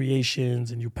new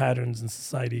creations and new patterns in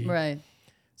society. Right.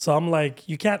 So I'm like,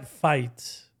 you can't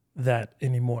fight that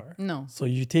anymore. No. So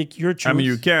you take your truth. I mean,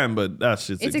 you can, but that's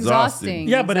just It's exhausting. exhausting.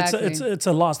 Yeah, but Exactly. it's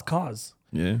a lost cause.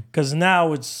 Yeah. Because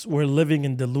now we're living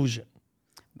in delusion,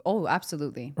 Oh,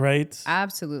 absolutely. right?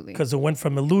 Absolutely. Because it went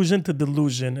from illusion to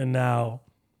delusion, and now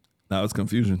Now it's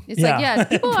confusion. It's Yeah,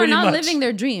 people are pretty not much. living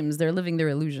their dreams; they're living their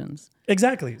illusions.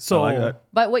 exactly. So I like that.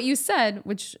 But what you said,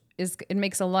 which is it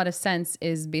makes a lot of sense,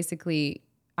 is basically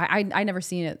I never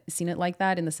seen it like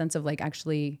that in the sense of like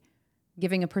actually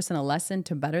giving a person a lesson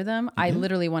to better them. I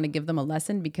literally want to give them a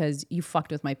lesson because you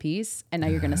fucked with my peace and now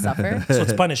you're gonna suffer. so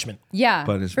it's punishment. Yeah.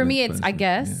 For Punishment, me, it's I punishment,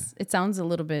 guess it sounds a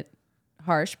little bit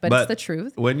harsh, but it's the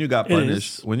truth. When you got It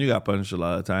punished, is. a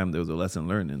lot of time there was a lesson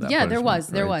learned in that. Yeah, there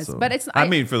was, punishment, right? So, but it's. I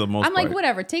mean, for the most I'm part, like,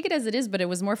 whatever, take it as it is. But it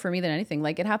was more for me than anything.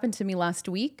 Like it happened to me last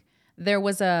week. There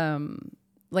was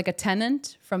like a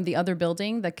tenant from the other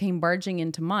building that came barging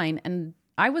into mine, and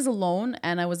I was alone,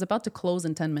 and I was about to close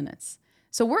in 10 minutes.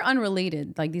 So we're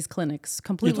unrelated, like these clinics, You're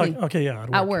completely talking, okay, yeah,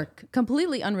 at work,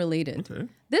 completely unrelated. Okay.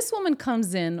 This woman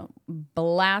comes in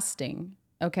blasting,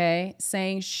 okay,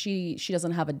 saying she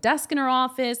doesn't have a desk in her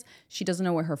office, she doesn't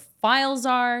know where her files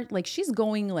are, like she's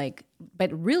going like,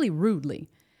 but really rudely.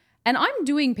 And I'm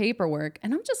doing paperwork,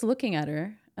 and I'm just looking at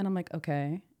her, and I'm like,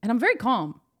 okay, and I'm very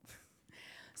calm.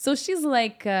 So she's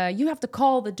like, you have to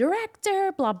call the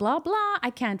director, blah blah blah.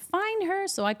 I can't find her,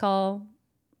 so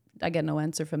I get no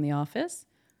answer from the office.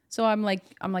 So I'm like,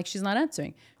 she's not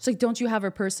answering. She's like, don't you have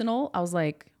her personal? I was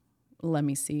like, let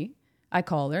me see. I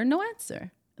call her, no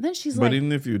answer. And then she's but like,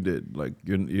 even if you did, like,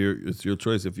 it's your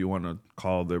choice if you want to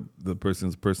call the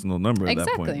person's personal number at that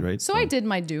exactly. point, right? So I did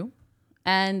my due.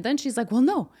 And then she's like, well,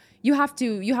 no, you have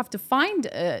to find,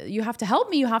 you have to help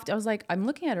me. I was like, I'm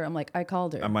looking at her. I'm like, I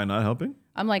called her. Am I not helping?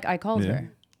 I'm like, I called Yeah.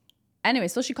 her. Anyway,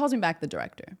 so she calls me back, the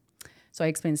director. So I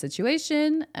explain the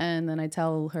situation, and then I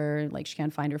tell her like she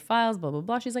can't find her files, blah blah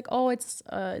blah. She's like, oh, it's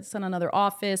in another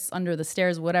office under the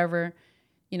stairs, whatever.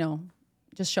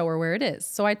 Just show her where it is.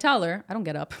 So I tell her, I don't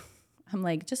get up. I'm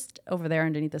like, just over there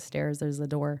underneath the stairs, there's a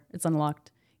door. It's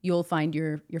unlocked. You'll find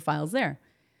your files there.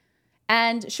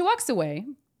 And she walks away,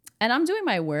 and I'm doing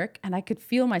my work, and I could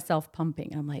feel myself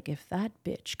pumping. I'm like, if that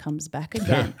bitch comes back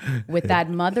again with that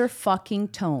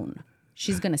motherfucking tone,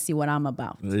 she's gonna see what I'm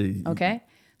about. Hey. Okay?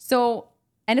 So,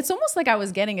 and it's almost like I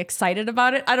was getting excited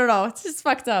about it. I don't know. It's just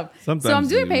fucked up. So I'm Sometimes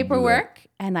doing you do that. paperwork,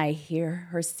 and I hear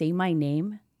her say my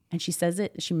name, and she says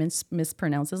it. She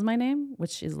mispronounces my name,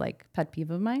 which is like pet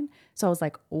peeve of mine. So I was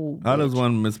like, oh. How does bitch.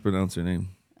 one mispronounce your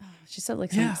name? She said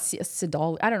like Yeah. some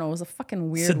Sidal. I don't know. It was a fucking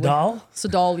weird. Sidal?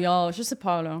 Sidal, y'all. Je sais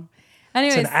pas, là. It's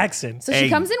Anyways, an accent. so she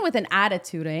comes in with an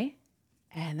attitude, eh?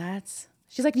 And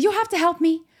she's like, you have to help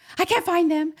me. I can't find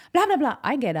them. Blah blah blah.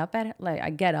 I get up. I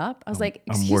was like,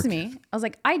 I'm excuse working. me. I was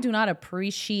like, I do not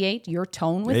appreciate your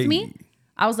tone with Hey. me.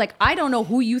 I was like, I don't know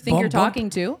who you think Bump, you're bump. talking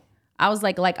to. I was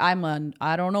like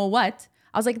I don't know what.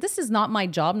 I was like, this is not my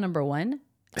job, number one,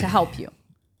 to help you.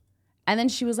 And then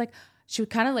she was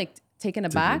kind of like taken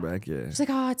aback. Back, yeah. She's like,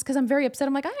 oh, it's because I'm very upset.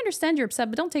 I'm like, I understand you're upset,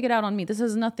 but don't take it out on me. This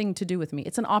has nothing to do with me.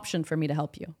 It's an option for me to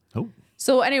help you. Oh.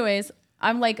 So, anyways,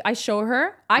 I'm like, I show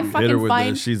her. I hit her fucking with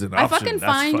find. the, "She's an I option." fucking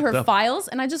That's find her fucked up. files,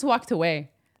 and I just walked away.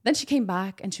 Then she came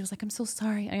back, and she was like, I'm so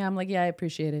sorry. And I'm like, yeah, I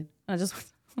appreciate it. And I just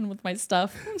went with my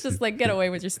stuff. Just like, get away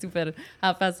with your stupid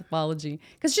half-ass apology.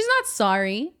 Because she's not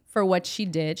sorry for what she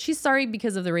did. She's sorry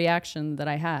because of the reaction that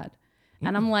I had.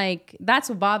 And I'm like, that's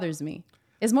what bothers me.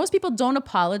 Is most people don't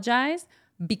apologize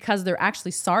because they're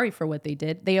actually sorry for what they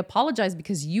did. They apologize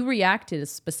because you reacted a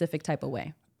specific type of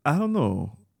way. I don't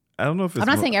know. I don't know if it's I'm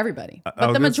not saying everybody, I but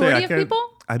was the gonna say, majority I of can't- people.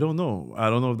 I don't know. I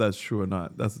don't know if that's true or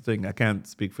not. That's the thing. I can't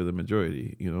speak for the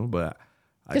majority, but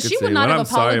I 'Cause could she would say not when have I'm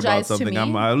sorry about apologized to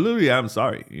something, me. I literally am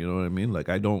sorry. You know what I mean? Like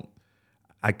I'm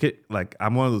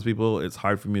one of those people, it's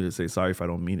hard for me to say sorry if I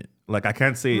don't mean it. Like I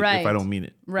can't say it if I Right. don't mean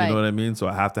it. Right. You know what I mean? So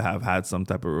I have to have had some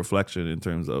type of reflection in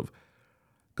terms of,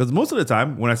 because most of the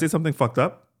time when I say something fucked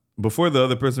up, before the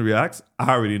other person reacts,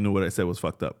 I already knew what I said was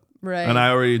fucked up. Right. And I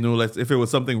already knew, like, if it was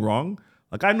something wrong,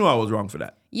 like I knew I was wrong for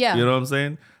that. Yeah. You know what I'm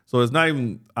saying? So it's not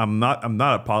even, I'm not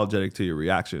apologetic to your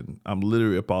reaction. I'm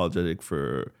literally apologetic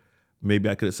for, maybe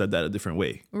I could have said that a different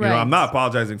way. You know, Right. I'm not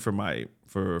apologizing for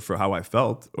for how I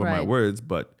felt or my Right. words,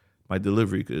 but my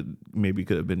delivery could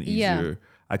have been easier. Yeah.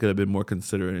 I could have been more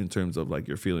considerate in terms of like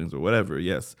your feelings or whatever.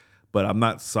 Yes. But I'm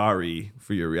not sorry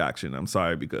for your reaction. I'm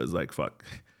sorry because like, fuck,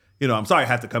 I'm sorry I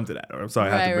had to come to that, or I'm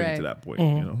sorry I had to bring it to Right. that point.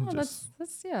 Well, that's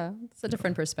it's a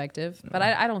different perspective. But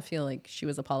I don't feel like she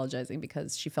was apologizing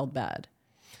because she felt bad.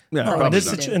 yeah, No, in probably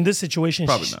this, not. in this situation,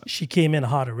 Probably she, not. she came in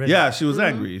hot already. Yeah, she was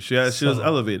angry. She was So-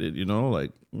 elevated.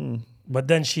 But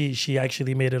then she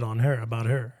actually made it on her, about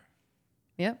her,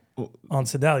 Yep. on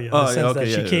Sedalia. In Oh, the yeah, sense okay,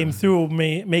 that she yeah, came yeah. through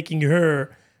making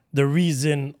her the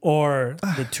reason or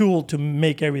the tool to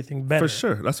make everything better. For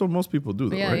sure. That's what most people do,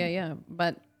 though, Yeah, right? yeah.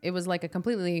 But it was like a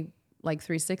completely like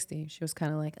 360. She was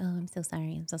kind of like, "Oh, I'm so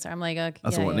sorry. I'm so sorry." I'm like, "Okay,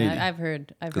 That's a yeah, 180. I've heard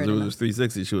Because if it was enough."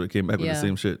 360, she would have came back with the Yeah.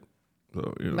 same shit.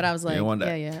 So, But I was you like, ain't want that.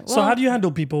 yeah, yeah. So Well, how do you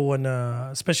handle people when,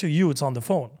 especially you, it's on the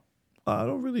phone? I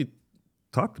don't really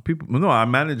talk to people. No, I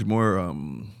manage more.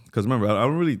 Because remember, I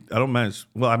don't manage.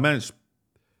 Well, I manage.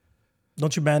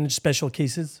 Don't you manage special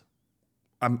cases?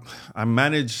 I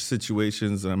manage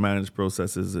situations and I manage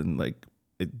processes, and like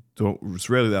it's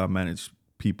rarely that I manage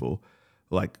people.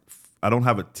 Like I don't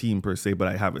have a team per se, but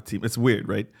I have a team. It's weird,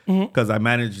 right? Because I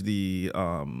manage the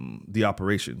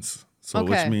operations. So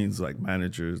which Okay. means like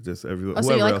managers, this everyone. Oh, so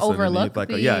you, whoever like, else underneath, overlook like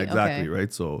the- yeah, exactly, okay.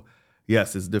 right. So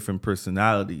yes, it's different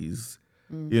personalities,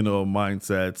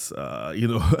 mindsets,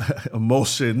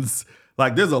 emotions.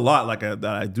 Like there's a lot that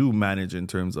I do manage in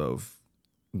terms of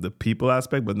the people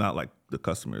aspect, but not like the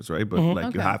customers, right? But like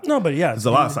you Okay. have to. No, but yeah. There's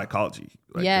a lot of psychology.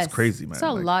 Like, yes, it's crazy, man. It's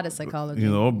a Like, lot of psychology.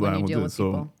 but when I'm you deal good. with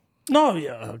So, people. No,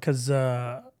 yeah, because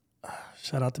shout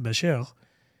out to Bashir.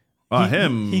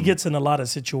 Him, He gets in a lot of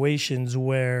situations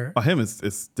where, him is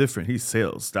it's different. He's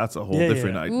sales. That's a whole Yeah,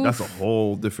 different. yeah. Like, that's a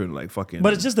whole different like fucking.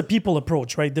 but it's just the people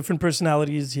approach, right? Different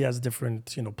personalities. He has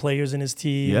different, players in his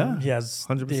team. Yeah, He has,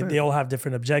 100%. they all have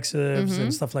different objectives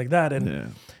and stuff like that. And yeah.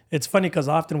 it's funny because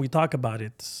often we talk about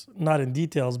it, not in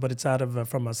details, but it's out of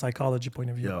from a psychology point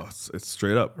of view, Yo, it's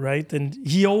straight up right? And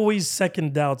he always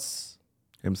second doubts,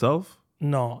 himself.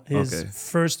 his Okay.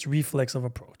 first reflex of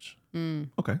approach,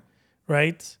 Okay.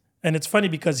 right? And it's funny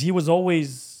because he was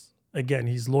always, again,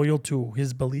 he's loyal to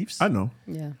his beliefs. I know.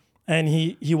 Yeah. And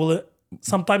he will,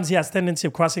 sometimes he has tendency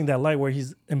of crossing that line where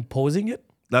he's imposing it.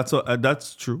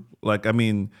 That's true. Like I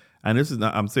mean, and this is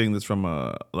not. I'm saying this from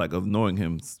a like of knowing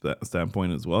him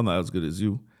standpoint as well. Not as good as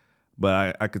you,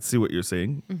 but I could see what you're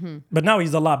saying. But now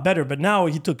he's a lot better. But now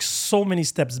he took so many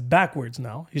steps backwards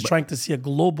now. He's trying to see a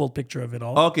global picture of it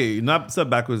all. Okay, not set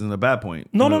backwards in a bad point.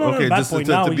 No, no, Okay, bad just point.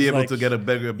 to Now be he's able like- to get a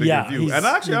bigger Yeah, view. he's- And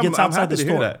actually, he gets I'm outside happy the to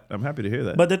hear store. that. I'm happy to hear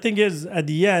that. But the thing is, at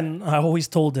the end, I always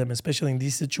told him, especially in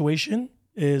this situation,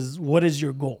 is what is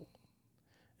your goal?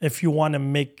 If you want to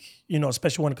make,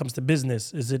 especially when it comes to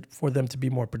business, is it for them to be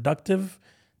more productive,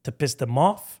 to piss them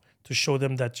off, to show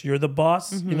them that you're the boss?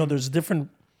 There's different.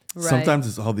 Right. Sometimes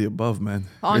it's all the above, man.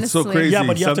 It's so Honestly. crazy. Yeah,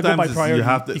 but you have to go by Sometimes priority You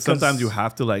have to. because- Sometimes you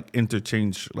have to like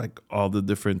interchange like all the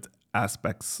different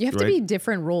aspects. You have to right? be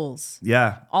different roles,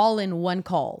 Yeah, all in one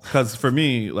call. because for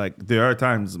me, like there are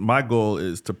times my goal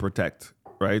is to protect.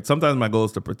 Right. Sometimes my goal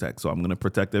is to protect, so I'm gonna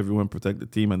protect everyone, protect the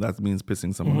team, and that means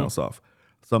pissing someone else off.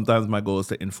 Sometimes my goal is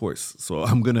to enforce. So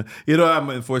I'm going to, I'm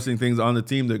enforcing things on the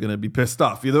team. They're going to be pissed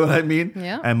off. You know what I mean?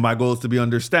 Yeah. And my goal is to be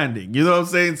understanding. You know what I'm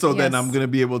saying? So then Yes. I'm going to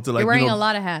be able to like, You're wearing a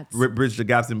lot of hats. bridge the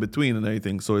gaps in between and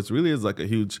everything. So it's really is like a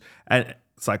huge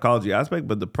psychology aspect.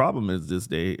 But the problem is this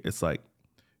day, it's like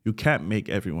you can't make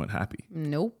everyone happy.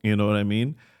 Nope. You know what I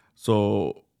mean?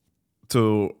 So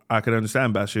I can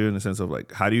understand Bashir in the sense of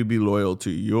like, how do you be loyal to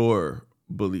your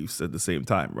beliefs at the same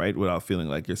time, right? Without feeling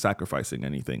like you're sacrificing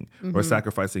anything or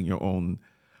sacrificing your own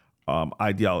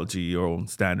ideology, your own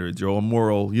standards, your own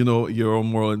moral, your own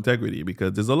moral integrity.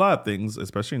 Because there's a lot of things,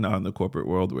 especially now in the corporate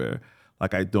world, where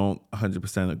like I don't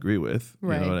 100% agree with. You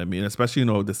Right. know what I mean? Especially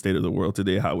the state of the world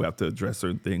today, how we have to address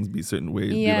certain things, be certain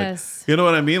ways. Yes. Be like, you know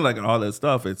what I mean? Like all that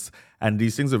stuff. And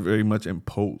these things are very much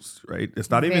imposed, right? It's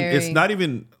not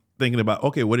even thinking about,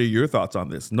 okay, what are your thoughts on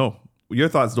this? No, your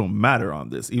thoughts don't matter on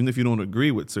this, even if you don't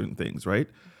agree with certain things, right?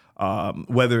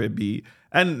 Whether it be,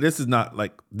 and this is not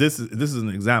like this is an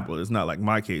example. It's not like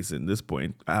my case in this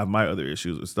point. I have my other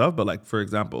issues with stuff, but like for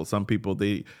example, some people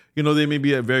they may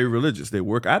be very religious. They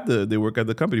work at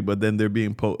the company, but then they're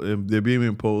being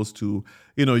imposed to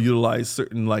utilize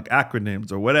certain like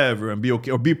acronyms or whatever and be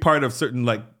okay or be part of certain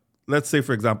like, let's say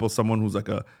for example, someone who's like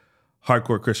a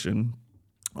hardcore Christian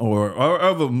or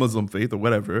of a Muslim faith or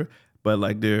whatever. But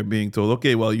like they're being told,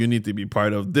 okay, well, you need to be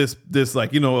part of this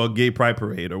like, a gay pride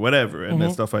parade or whatever, and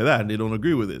then stuff like that, and they don't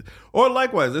agree with it. Or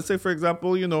likewise, let's say, for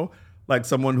example, like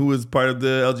someone who is part of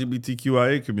the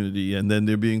LGBTQIA community, and then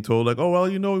they're being told like, oh, well,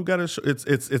 we gotta,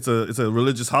 it's a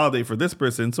religious holiday for this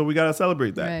person, so we gotta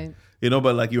celebrate that. Right.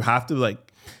 But like you have to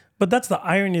like. But that's the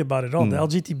irony about it all. The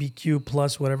LGBTQ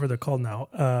plus whatever they're called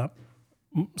now.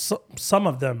 Some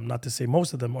of them, not to say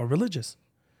most of them, are religious.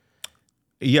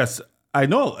 Yes, I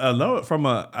know. From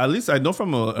at least I know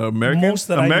from a American Most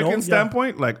that I know, yeah.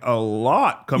 standpoint, like a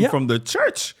lot come Yeah. from the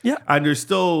church. Yeah. And they're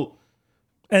still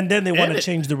And then they want And to it-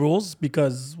 change the rules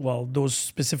because, well, those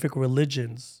specific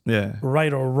religions, yeah.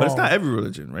 right or wrong. But it's not every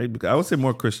religion, right? Because I would say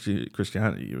more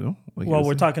Christianity. You know. Like well, you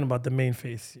we're said. talking about the main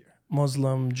faiths here: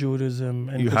 Muslim, Judaism,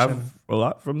 and You Christianity. have a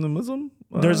lot from the Muslim.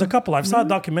 There's a couple. I saw a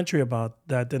documentary about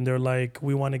that, and they're like,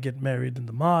 we want to get married in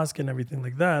the mosque and everything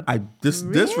like that. This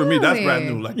for me that's brand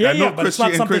Really? new. Like yeah, I know yeah, but it's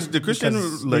not something the Christian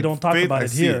because like they don't talk faith, about I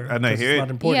it see here, and I 'cause hear it's it. not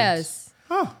important. Yes.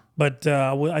 But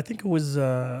I think it was.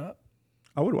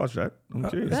 I would watch that. I'm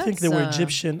curious. I think they were That's,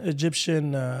 Egyptian.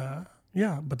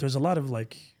 Yeah, but there's a lot of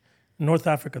like North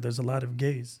Africa. There's a lot of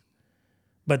gays.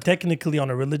 But technically, on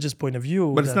a religious point of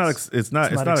view, But it's not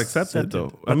accepted accepted.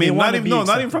 though. But I mean, they wanna not be even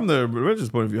accepted. from the religious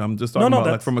point of view. I'm just talking No, about like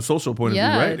that's- from a social point of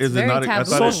Yeah, view, right? it's Is it very not? taboo.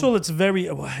 social. It's very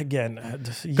again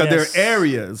Because yes. there are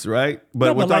areas, right? But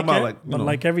No, we're talking about e- like but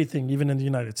like everything, even in the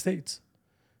United States,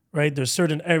 right? There's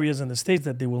certain areas in the states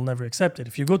that they will never accept it.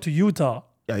 If you go to Utah,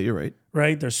 yeah, you're right.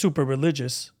 right, they're super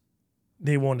religious,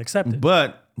 they won't accept it.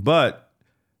 But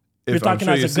You're if I'm talking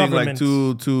sure as you're a seeing like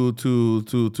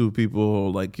government. two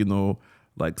people like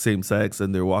like same sex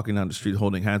and they're walking down the street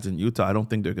holding hands in Utah, I don't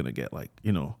think they're gonna get like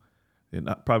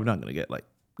they're probably not gonna get like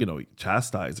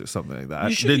chastised or something like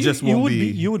that. They just won't be.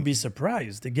 You would be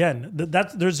surprised. Again,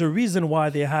 there's a reason why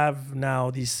they have now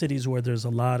these cities where there's a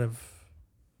lot of,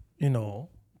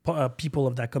 people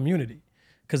of that community,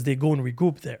 because they go and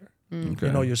regroup there.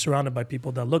 Okay. You're surrounded by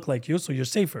people that look like you, so you're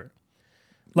safer.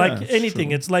 Like that's anything,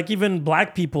 true. it's like even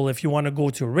black people. If you want to go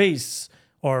to race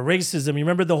or racism, you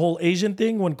remember the whole Asian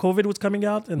thing when COVID was coming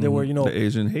out, and there were the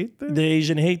Asian hate thing. the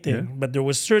Asian hate thing. Yeah. But there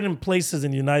was certain places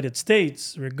in the United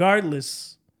States,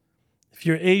 regardless if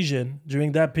you're Asian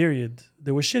during that period,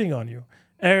 they were shitting on you.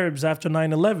 Arabs after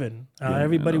 9/11,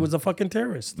 everybody was a fucking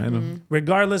terrorist. I know.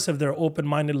 Regardless if they're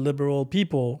open-minded liberal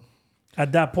people,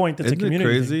 at that point it's Isn't a it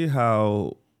community thing. crazy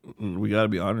how we gotta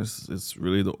be honest? It's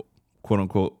really the quote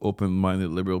unquote open-minded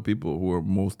liberal people who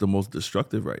are the most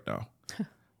destructive right now.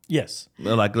 Yes.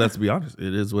 Like, let's be honest,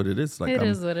 it is what it is. Like, It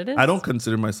is what it is. I don't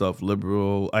consider myself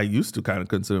liberal. I used to kind of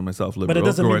consider myself liberal, But it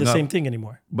doesn't mean growing the up. same thing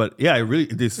anymore. But yeah,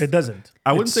 It doesn't.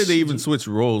 I wouldn't say It's- they even switched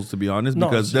roles, to be honest, No,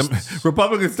 because it's them just-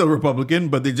 Republicans still Republican,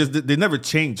 but they never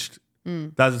changed.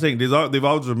 That's the thing. They've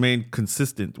always remained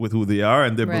consistent with who they are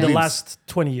and their Right. the beliefs. last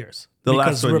 20 years. The Because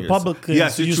last 20 years. Republicans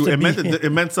Yes, it's used true. to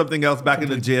It meant something else back in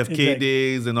the JFK Exactly.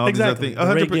 days and all Exactly. these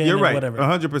other things. 100%. Reagan You're and right. whatever.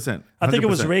 100%. I think it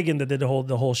was 100%. Reagan that did the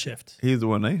whole shift. He's the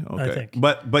one, eh? Okay. think.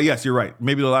 But yes, you're right.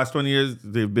 Maybe the last 20 years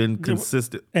they've been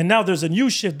consistent. And now there's a new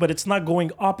shift, but it's not going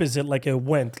opposite like it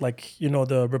went. Like,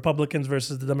 the Republicans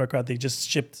versus the Democrat, they just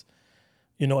shipped,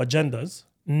 agendas.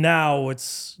 Now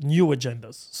it's new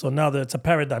agendas. So now that it's a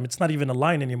paradigm. It's not even a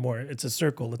line anymore. It's a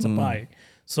circle. It's a pie.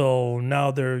 So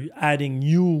now they're adding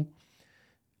new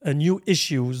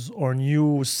issues or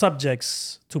new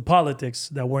subjects to politics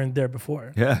that weren't there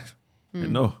before. Yeah. I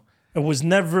know. It was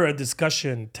never a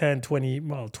discussion 20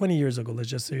 years ago, let's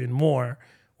just say, and more,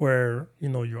 where,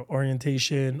 your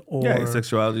orientation or Yeah,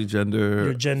 sexuality, gender,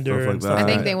 Your gender stuff like and stuff. that. I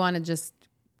think they want to just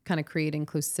kind of create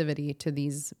inclusivity to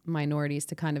these minorities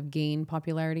to kind of gain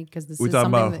popularity, because this We're is talking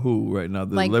something about that, who right now?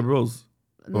 The like- liberals?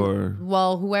 Or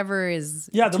well, whoever is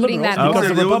Yeah, the tweeting liberals, that I would because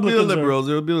say the it would be the Republicans are- liberals.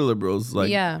 It would be the liberals. Like,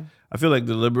 yeah. I feel like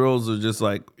the liberals are just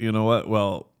like, you know what?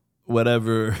 Well,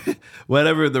 whatever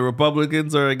the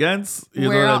Republicans are against, you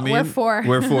We're know what all- I mean? we're for.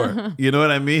 We're for. You know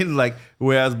what I mean? Like,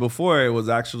 whereas before it was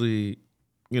actually,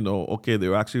 okay, they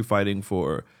were actually fighting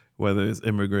for whether it's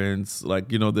immigrants, like,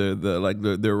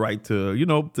 their right to,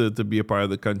 to be a part of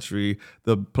the country.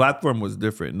 The platform was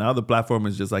different. Now the platform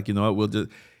is just like, you know what? We'll just,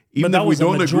 even that if we was a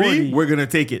don't agree, majority. we're gonna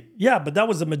take it. Yeah, but that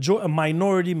was a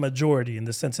minority majority in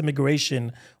the sense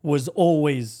immigration was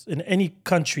always, in any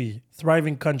country,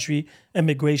 thriving country,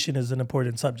 immigration is an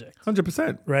important subject.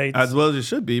 100%. Right. As well as it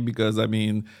should be, because I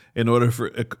mean, in order for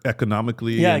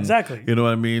economically. Yeah, and, exactly. You know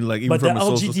what I mean? Like, even But the from a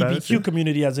social LGBTQ status.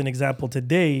 community, as an example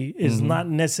today, is not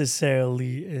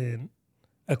necessarily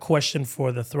a question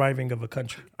for the thriving of a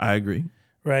country, I agree.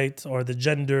 right? Or the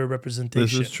gender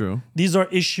representation. This is true. These are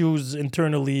issues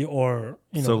internally or,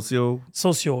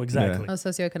 socio, exactly. Oh,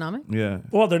 socioeconomic? Yeah.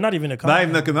 Well, they're not even Not economic.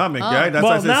 even economic, right? That's why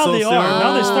I Well, said now they socio. are.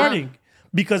 Now they're starting.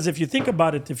 Because if you think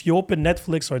about it, if you open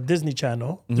Netflix or Disney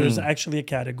Channel, there's actually a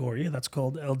category that's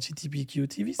called LGBTQ TV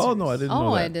series. Oh, no, I didn't know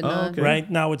Oh, that. I did not. Okay.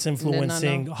 Right now, it's not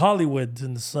influencing know. Hollywood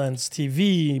in the sense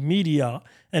TV, media,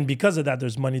 and because of that,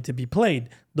 there's money to be played.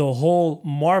 The whole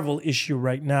Marvel issue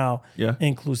right now, Yeah.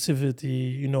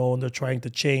 inclusivity, and they're trying to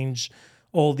change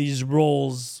all these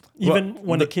roles, even Well,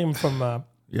 when it came from,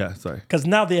 Yeah, sorry. because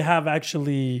now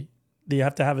they They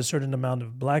have to have a certain amount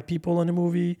of black people in the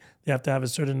movie. They have to have a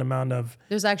certain amount of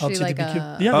There's actually like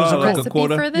LGBTQ. a, Yeah, there's a like quota. a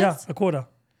quota? for this. Yeah, a quota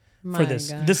My for this.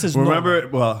 God. This is Remember,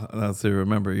 normal. well, I'll say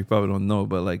remember, you probably don't know,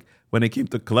 but like when it came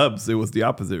to clubs, it was the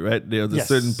opposite, right? There was a Yes.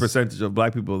 certain percentage of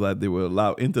black people that they were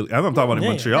allowed into. I'm talking about in Yeah,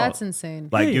 yeah. Montreal. That's insane.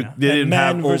 Like Yeah, you, yeah. they And didn't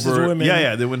men have versus over. women.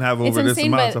 Yeah, they wouldn't have It's over this insane,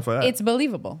 amount but stuff like that. it's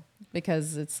believable because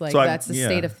it's like So that's the yeah.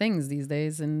 state of things these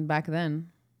days, and back then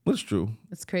That's true,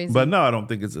 it's crazy. but no, I don't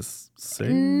think it's the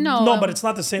same. No, but it's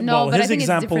not the same. No, Well, but I his think it's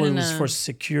example different in was a- for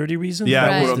security reasons. Yeah,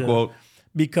 That was quote the- unquote.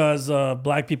 because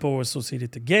black people were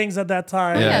associated to gangs at that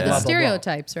time. yeah, Yeah, the blah, blah,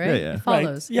 stereotypes, right? Yeah, yeah. It Right.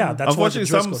 follows. Yeah, that's why the Unfortunately,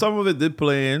 dress code. some of it did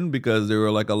play in because there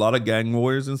were like a lot of gang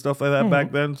wars and stuff like that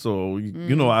back then. So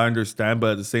you know, I understand,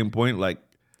 but at the same point, like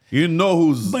you know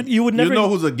who's But you would never- know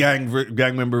who's a gang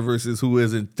member versus who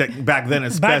isn't. Back then,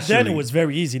 especially Back then it was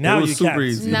very easy. Now it was you super can't.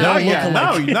 easy. Now Now, you yeah,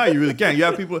 can. now you really can. You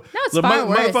have people. it's the far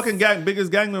worse. motherfucking biggest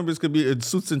gang members could be in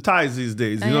suits and ties these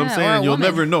days. You know what I'm Yeah, saying? or a And you'll woman.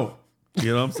 never know.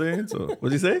 You know what I'm saying? So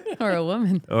what'd you say? Or a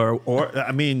woman. Or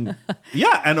I mean,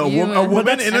 yeah, and a Human. woman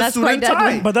But in a that's suit quite and deadly.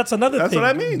 tie. But that's another That's thing. what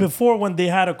I mean. Before, when they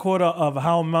had a quota of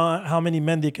how many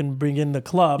men they can bring in the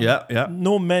club, Yeah, yeah.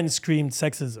 no men screamed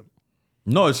sexism,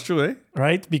 No, it's true, eh?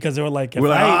 right? Because they were like, We're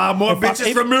like, more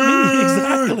bitches for me.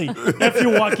 Exactly. If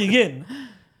you're walking in,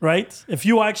 right? If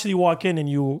you actually walk in and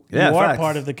you Yeah, are facts.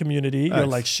 part of the community, you're Facts.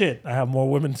 like, shit, I have more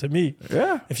women to me.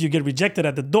 Yeah. If you get rejected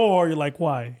at the door, you're like,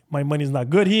 why? My money's not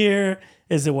good here.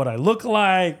 Is it what I look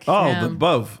like? All Yeah. the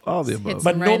above. All the above. Hits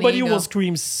But right in the nobody ego. will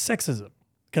scream sexism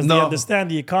because they No. understand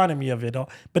the economy of it all.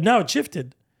 But now it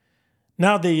shifted.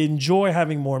 Now they enjoy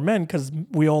having more men because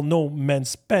we all know men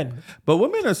spend. But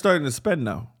women are starting to spend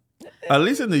now. At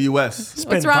least in the US.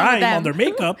 Spend wrong with time them? on their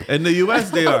makeup. In the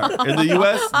US, they are. In the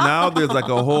US, now there's like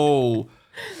a whole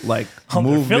like On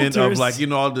their movement of filters. like, you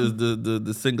know, all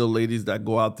the single ladies that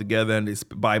go out together and they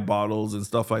buy bottles and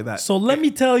stuff like that. So let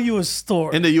me tell you a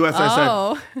story. In the US, I said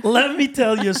Oh, Let me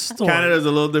tell you a story. Canada's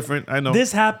a little different. I know.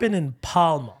 This happened in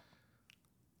Palma.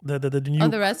 The new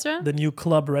the restaurant? the new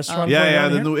club restaurant. yeah, going yeah,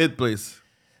 on the here. new It place.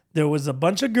 There was a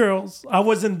bunch of girls. I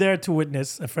wasn't there to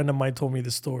witness. A friend of mine told me the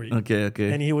story. Okay,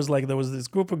 okay. And he was like, there was this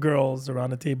group of girls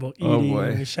around the table Oh, eating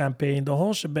boy. champagne, the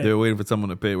whole shebang. They were waiting for someone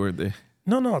to pay, weren't they?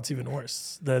 No, it's even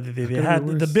worse. They be had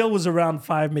worse? the bill was around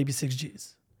 5, maybe 6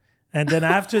 G's, and then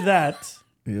after that,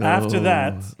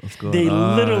 what's going they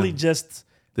on? literally just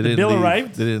They the didn't bill leave.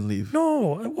 arrived. They didn't leave.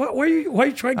 No, why are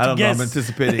you trying I to don't know. guess? I'm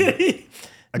anticipating.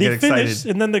 I They get excited. finished,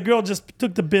 and then the girl just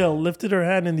took the bill, lifted her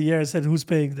hand in the air, and said, "Who's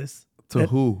paying this?" To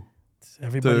who?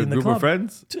 Everybody To a in the group club. of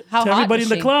friends? How to hot everybody was in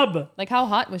the she? club. like how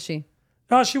hot was she?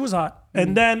 Oh, she was hot. Mm.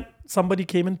 And then somebody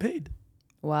came and paid.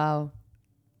 Wow.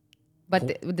 But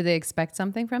did they expect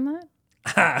something from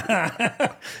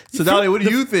that? So, Dolly, what do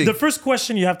you think? The first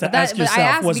question you have to But that- ask but I yourself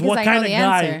asked was because what I know kind of the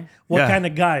guy? answer. What Yeah. kind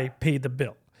of guy paid the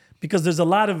bill? Because there's a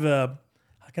lot of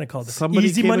how can I call this? Somebody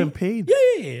Easy came money. and paid.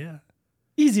 Yeah.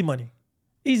 Easy money.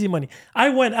 Easy money. I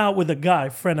went out with a guy,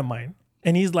 friend of mine,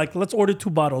 and he's like, let's order 2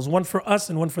 bottles, one for us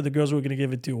and one for the girls we're gonna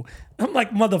give it to. I'm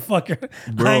like, motherfucker,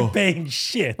 Bro. I ain't paying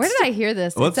shit. Where did I hear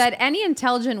this? What's- It said any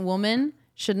intelligent woman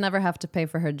should never have to pay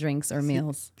for her drinks or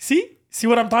meals. See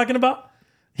what I'm talking about?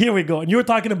 Here we go. And you were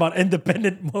talking about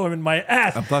independent women, my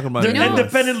ass. I'm talking about They're the US.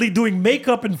 independently doing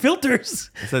makeup and filters.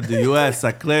 I said the US.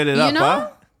 I cleared it You up, know? huh?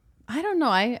 I don't know.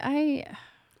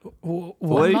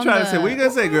 What are you on trying to the- say? What are you gonna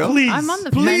say, girl? Please. I'm on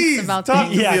the Please fence about talk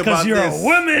things. to Yeah, me because about you're this. a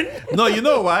woman. No, you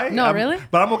know why? No, really?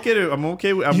 But I'm okay to. I'm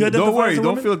okay with. You don't identify worry. as a Don't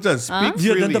woman? feel judged. Speak Do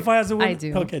you freely. identify as a woman? I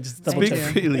do. Okay, just double Speak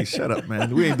check. freely. Shut up,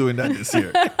 man. We ain't doing that this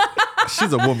year.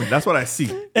 She's a woman. That's what I see.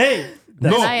 Hey,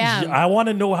 No, I am. I want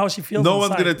to know how she feels. no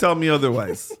one's inside. gonna tell me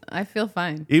otherwise. I feel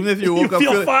fine. Even if you woke up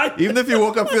feel feeling, fine? even if you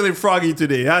woke up feeling froggy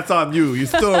today, that's on you. You're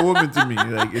still a woman to me.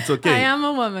 Like it's okay. I am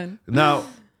a woman. Now,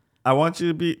 I want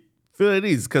you to feel at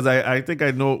ease because I think I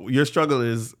know your struggle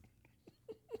is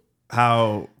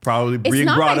how probably It's being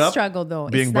not brought my up. struggle though.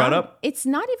 being It's brought not, up? It's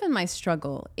not even my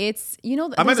struggle. It's I meant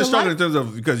the there's a lot struggle of- in terms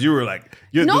of because you were like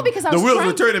because I was the wheels trying,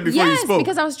 were turning before you yes, spoke.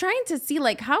 because I was trying to see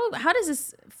like how does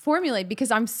this formulate?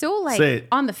 Because I'm so Say like it.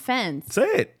 on the fence. Say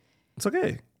it. It's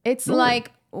okay. It's Don't worry.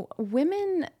 like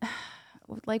women.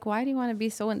 Like, why do you want to be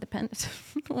so independent?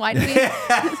 Why do we?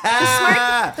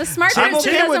 The smart I'm person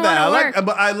okay with doesn't that. I want to like, work.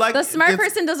 but I like The smart it's-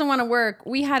 person doesn't want to work.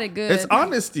 We had it good. It's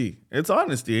honesty. It's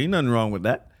honesty. Ain't nothing wrong with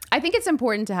that. I think it's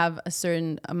important to have a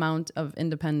certain amount of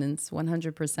independence,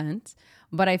 100%.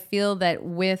 But I feel that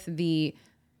with the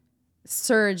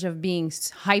surge of being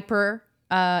hyper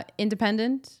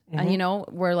independent, you know,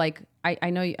 we're like, I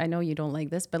know you don't like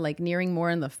this, but like nearing more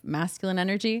in the masculine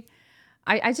energy,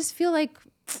 I just feel like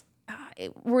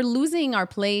we're losing our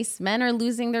place. Men are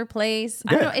losing their place.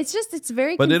 I don't know. It's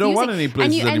very But confusing. they don't want any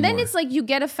places and then anymore. it's like you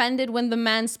get offended when the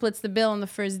man splits the bill on the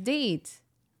first date.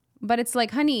 But it's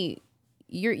like, honey,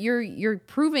 you're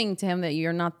proving to him that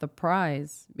you're not the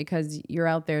prize because you're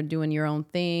out there doing your own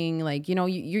thing. Like, you know,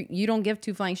 you don't give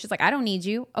two flying shits. Like, I don't need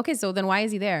you. Okay, so then why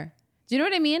is he there? Do you know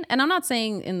what I mean? And I'm not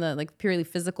saying in the like purely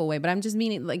physical way, but I'm just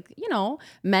meaning like, you know,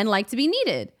 men like to be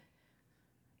needed.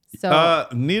 So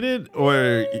needed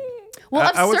or well,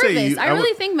 of I would say service. I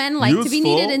really think men like to be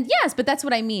useful. needed, and yes, but that's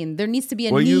what I mean. There needs to be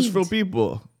a Or need. useful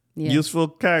people. Yes. Useful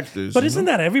characters. But you isn't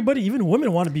know? that everybody? Even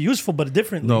women want to be useful, but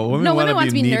differently. No, women women want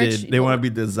to be needed. nurtured. They want to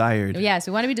be desired. Yes,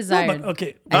 we want to be No, desired. but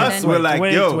okay. And Us, then- we're like,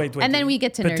 yo. And then we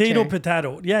get to potato, nurture.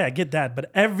 potato. Yeah, I get that.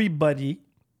 But everybody,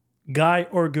 guy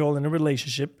or girl in a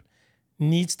relationship,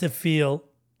 needs to feel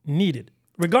needed,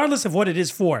 regardless of what it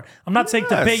is for. I'm not saying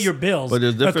to pay Yes, your bills. but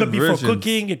there's It could different be for versions.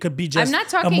 cooking. It could be just I'm not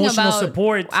talking emotional about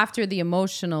support. after the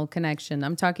emotional connection.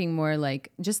 I'm talking more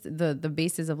like just the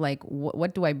basis of like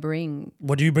what do I bring?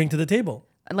 What do you bring to the table?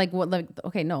 Like what? Like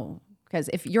okay, no, because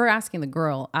if you're asking the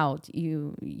girl out,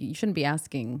 you shouldn't be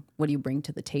asking what do you bring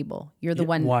to the table. You're the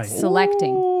one why?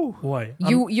 selecting. Why?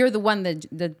 You're the one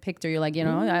that picked her. You're like, you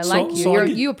know, I So- like you. so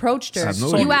You approached her. I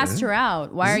know You you, asked eh? her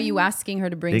out. Why are you asking her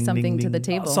to bring Ding, something ding, to the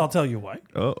ding. table? So I'll tell you why.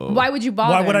 Uh-oh. Why would you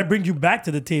bother? Why would I bring you back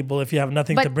to the table if you have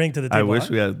nothing to But- bring to the I table? wish huh?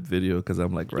 we had video because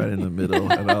I'm like right in the middle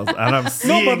and I'm No,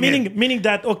 seeing but it. meaning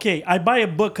that okay, I buy a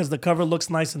book because the cover looks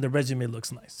nice and the resume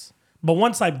looks nice. But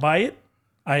once I buy it,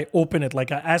 I open it,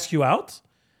 like I ask you out,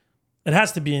 it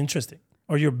has to be interesting,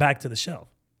 or you're back to the shelf.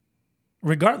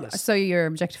 Regardless, So you're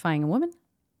objectifying a woman?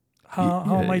 how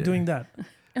am I yeah. doing that?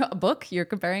 A book? You're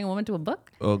comparing a woman to a book?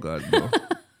 Oh God, no.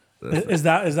 Is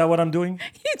that what I'm doing?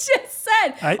 You just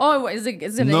said. Is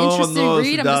it an no, interesting no,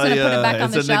 read? I'm just gonna put it back on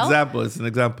it's the an shelf. example. It's an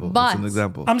example. But- it's an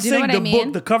example. I'm Do you know saying what the I mean?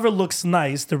 book, the cover looks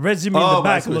nice, the resume in Oh, the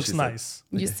back that's what looks she said. nice.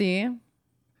 You see?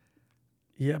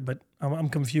 Yeah, but I'm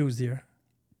confused here.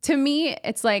 To me,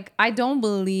 it's like I don't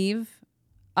believe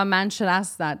a man should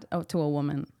ask that to a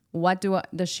woman. What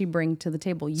does she bring to the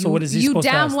table? You, what is he you supposed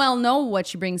to damn ask? well know what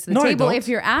she brings to the No, I table don't. if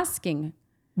you're asking.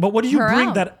 But what do you Her bring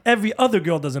out. that every other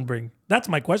girl doesn't bring? That's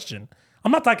my question.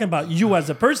 I'm not talking about you as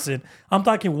a person. I'm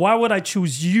talking why would I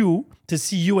choose you to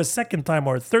see you a second time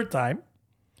or a third time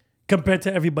compared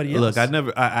to everybody else? Look,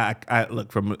 I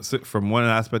look from one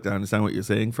aspect. I understand what you're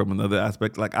saying. From another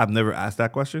aspect, like I've never asked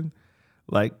that question,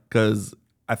 like because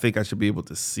I think I should be able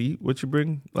to see what you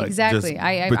bring. Like Exactly. just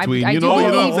I between do you know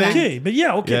what believe I'm saying. Okay, but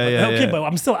Yeah, yeah. but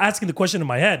I'm still asking the question in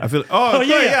my head. I feel. Oh,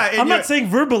 okay, I'm not saying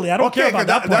verbally. I don't care about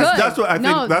that part. That's what I think.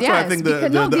 No, that's what I yes, think. because- The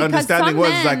because understanding some was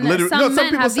men- like literally. some No, some men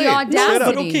people have the say it. audacity. No, Straight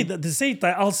but up. okay, to say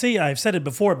that, I'll say I've said it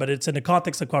before, but it's in the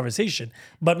context of conversation.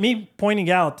 But me pointing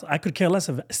out, I could care less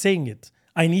of saying it.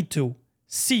 I need to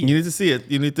see. You need to see it.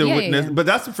 You need to Yeah, witness. yeah. But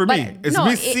that's for me. It's no,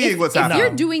 me if- seeing what's if happening.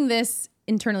 you're doing this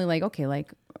internally, like okay,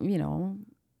 like you know.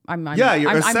 Yeah,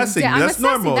 you're assessing. That's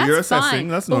normal. You're assessing. Fine.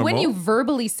 That's But when normal. you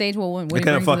verbally say to a woman, "What do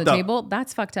kinda you bring to fucked the up. table?"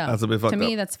 That's fucked up. That's a bit fucked To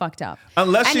me, up. that's fucked up.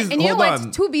 Unless and, she's- and you know hold what?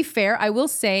 on. To be fair, I will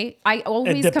say I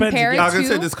always depends compare it again. I was gonna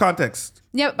to say this context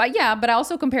but I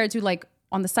also compare it to like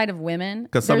on the side of women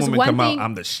because some there's women one come thing, out.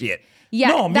 I'm the shit. Yeah,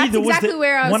 No, me, that's there was exactly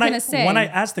where I was when gonna say. When I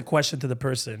asked the question to the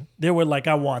person, they were like,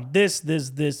 I want this. Yeah,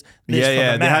 from yeah, the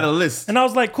they man. had a list. And I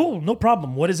was like, cool, no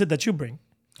problem. What is it that you bring?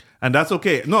 And that's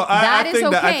okay. No, that I is think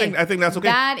okay. that I think that's okay.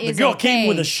 That is girl okay. came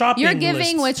with a shopping You're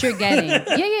giving list. what you're getting.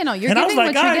 No, you're And I was giving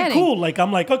like, what all you're right, getting. cool. Like,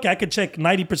 I'm like, okay, I could check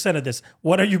 90% of this.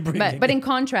 What are you bringing? But in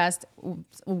contrast,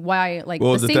 why like What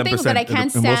the was same thing that I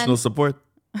can't emotional stand. support.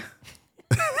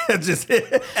 just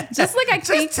Just like I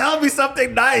think, tell me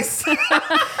something nice.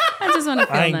 I just want to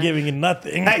feel I ain't that. giving you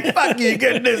nothing. Hey, fuck you,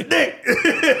 getting this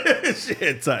dick.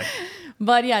 Shit, son.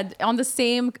 But yeah, on the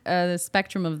same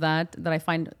spectrum of that I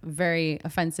find very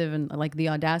offensive and like the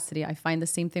audacity, I find the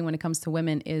same thing when it comes to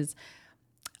women is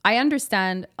I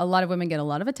understand a lot of women get a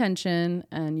lot of attention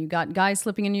and you got guys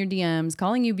slipping in your DMs,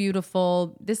 calling you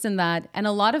beautiful, this and that. And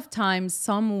a lot of times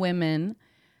some women,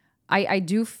 I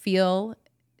do feel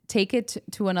take it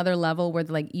to another level where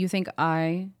they're like, you think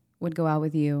I would go out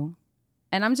with you?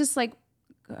 And I'm just like,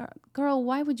 girl,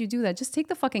 why would you do that? Just take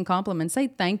the fucking compliment. Say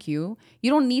thank you. You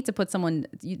don't need to put someone,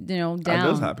 down. That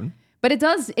does happen. But it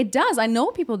does. It does. I know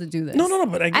people that do this. No,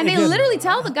 but and they again- literally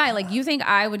tell the guy, like, you think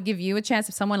I would give you a chance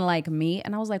if someone like me?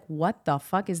 And I was like, what the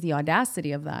fuck is the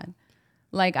audacity of that?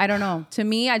 Like, I don't know. To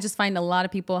me, I just find a lot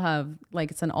of people have,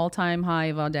 like, it's an all-time high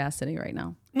of audacity right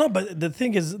now. No, but the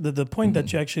thing is, the point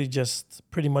that you actually just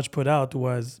pretty much put out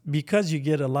was because you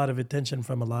get a lot of attention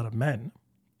from a lot of men,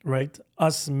 right?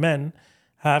 Us men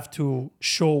have to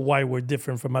show why we're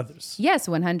different from others. Yes,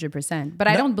 100%. But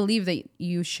I don't believe that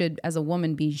you should, as a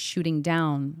woman, be shooting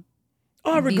down.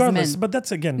 Oh, regardless. men. But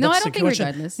that's again. No, that's I don't the think question.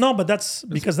 regardless. No, but that's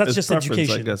because that's It's just preference,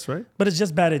 education. I guess, right? But it's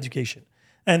just bad education.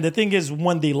 And the thing is,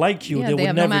 when they like you, Yeah, they they would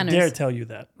have no never manners. dare tell you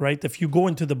that, right? If you go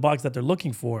into the box that they're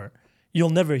looking for, you'll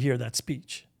never hear that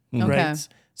speech, Okay. right?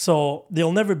 So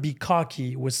they'll never be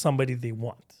cocky with somebody they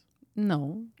want,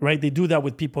 No. right? They do that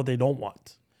with people they don't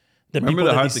want. Remember people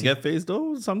the that hard they to see. get phase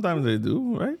though? Sometimes they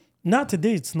do, right? Not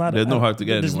today. It's not. There's no hard to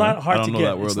get There's anymore. not hard I don't to know get.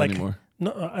 that world It's like, anymore.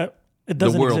 No, it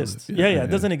doesn't world. exist. Yeah, Yeah, yeah. it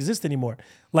doesn't exist anymore.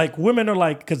 Like women are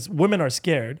like, because women are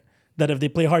scared that if they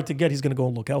play hard to get, he's gonna go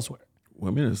and look elsewhere.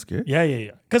 Women are scared.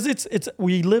 Yeah. Because it's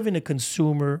we live in a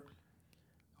consumer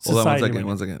Hold on society.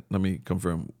 one second. Let me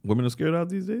confirm. Women are scared out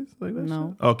these days? Like that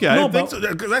No. shit? Okay, I No, didn't think but-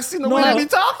 so. Because I seen the No, way they no. be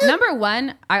talking. Number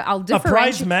one, I'll A differentiate.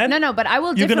 prize man? No, but I will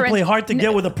You're gonna differentiate. play hard to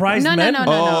get with a prize no, man? No,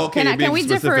 no, Oh, no. okay, you're Can we being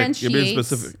specific. You're differentiate? being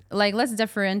specific. Like, let's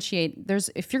differentiate.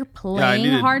 If you're Yeah, I playing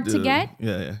needed hard to get,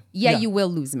 Yeah. yeah, Yeah. you will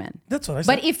lose men. That's what I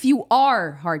said. But if you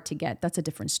are hard to get, that's a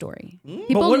different story. But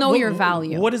People know your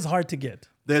value. What is hard to get?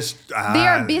 There's, They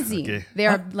are busy. Okay.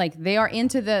 They are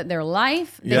into their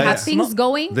life. They Yeah, have yeah. things No,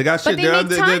 going. they got but shit. They They're- make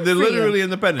they're- time they're for you. literally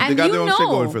independent. They And got you their own shit know,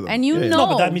 going for them. And you Yeah, yeah. know. No,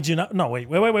 but that means you're not. No, wait.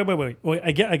 Wait.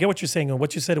 I get what you're saying, and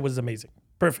what you said was amazing.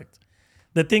 Perfect.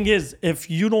 The thing is, if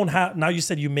you don't have, now you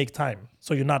said you make time,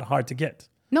 so you're not hard to get.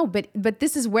 No, but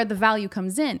this is where the value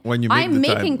comes in. When you make I'm the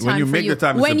time. making When time you for make you. the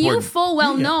time, it's when you important. full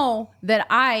well know that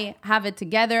I have it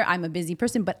together, I'm a busy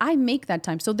person, but I make that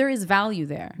time. So there is value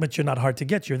there. But you're not hard to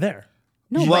get. You're there.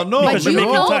 No, Well, but, no, but because you you're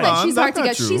making know time. that she's That's hard to not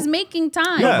get. true. She's making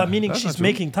time. No, Yeah, but meaning that's she's not true.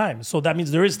 making time, so that means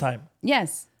there is time.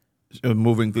 Yes.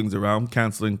 Moving things around,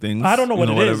 canceling things. I don't know what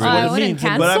it is. whatever What I it wouldn't means.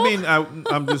 cancel. But I mean,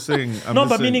 I'm just saying. No,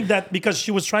 but meaning that because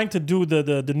she was trying to do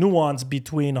the nuance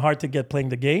between hard to get playing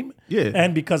the game, Yeah.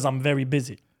 and because I'm very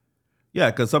busy.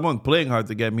 Yeah, because someone playing hard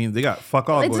to get means they got fuck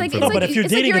all It's going like for it's No, them. like but if you're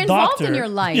it's like dating you're a involved doctor, in your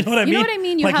life. you know what I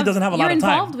mean? You Like, he have, doesn't have a lot you're of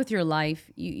time. involved with your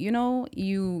life. You know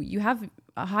you have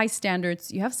high standards.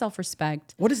 You have self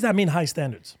respect. What does that mean, high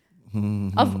standards?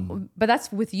 But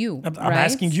that's with you. I'm right?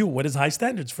 asking you, what is high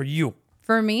standards for you?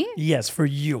 For me, Yes, for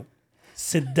you.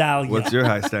 Sedalia. What's your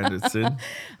high standard, Sid?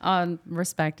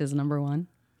 respect is number one.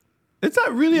 It's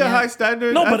not really a Yeah. high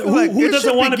standard. No, I but feel who- like who it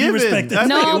doesn't should wanna be given. respected? I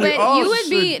No, think we but all you would should-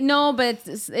 be no, but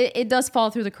it does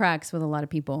fall through the cracks with a lot of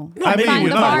people. No, I maybe find you're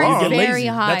the not bar wrong. is You get very lazy.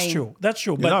 high. That's true. That's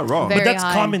true. You're not wrong. But Very that's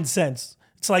high. common sense.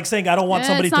 It's like saying I don't want Eh,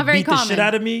 somebody it's to not very beat the shit common.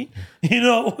 out of me. You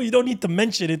know, you don't need to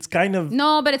mention. It's kind of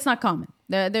No, but it's not common.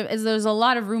 There's a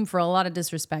lot of room for a lot of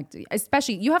disrespect.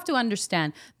 Especially, you have to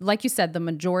understand, like you said, the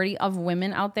majority of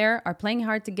women out there are playing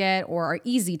hard to get or are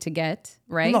easy to get,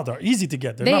 right? no, they're easy to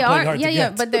get. They're They not playing are, hard to yeah,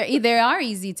 get. but they are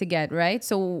easy to get, right?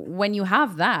 So when you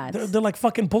have that, they're like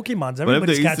fucking Pokemons. But if they're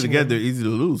Everybody's easy to catching get, them. they're easy to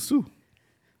lose too.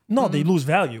 No, they lose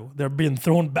value. They're being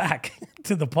thrown back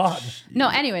to the pod. no,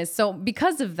 anyways, so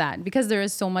because of that, because there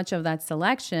is so much of that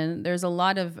selection, there's a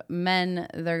lot of men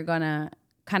that are gonna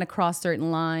kind of cross certain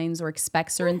lines or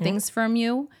expect certain things from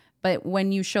you. But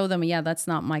when you show them, yeah, that's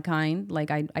not my kind,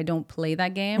 like I don't play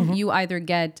that game, you either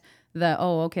get the,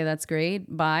 oh, okay, that's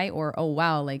great, bye, or oh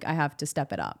wow, like I have to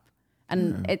step it up.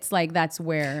 And it's like that's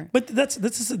where But this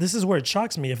is where it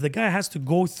shocks me. If the guy has to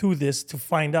go through this to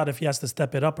find out if he has to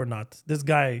step it up or not, this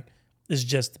guy is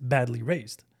just badly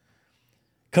raised.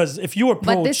 Because if you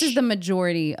approach, But this is the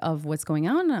majority of what's going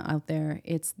on out there.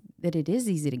 It's that it is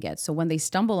easy to get. So when they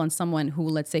stumble on someone who,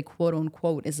 let's say, quote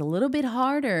unquote, is a little bit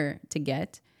harder to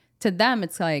get, to them,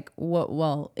 it's like,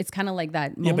 well, it's kind of like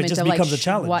that moment but it just of like, becomes a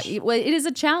challenge. Well, it is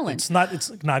a challenge.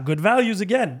 it's not good values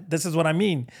again. This is what I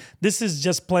mean. This is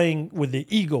just playing with the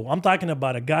ego. I'm talking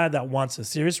about a guy that wants a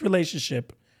serious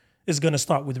relationship is going to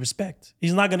start with respect.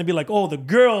 He's not going to be like, oh, the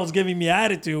girl's giving me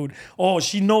attitude. Oh,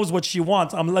 she knows what she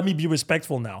wants. Let me be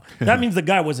respectful now. That means the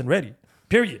guy wasn't ready.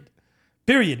 Period.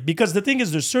 Because the thing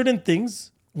is, there's certain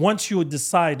things, once you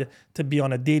decide to be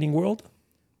on a dating world,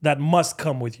 that must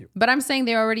come with you. But I'm saying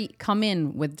they already come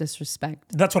in with disrespect.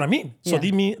 That's what I mean. So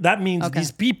Yeah. that means Okay.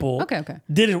 these people Okay.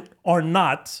 are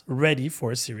not ready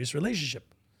for a serious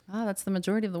relationship. Oh, that's the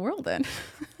majority of the world then.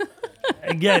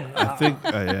 Again, I think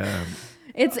I am.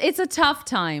 It's a tough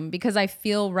time because I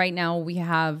feel right now we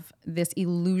have this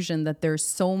illusion that there's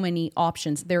so many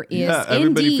options. There is Yeah,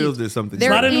 everybody indeed. feels there's something. There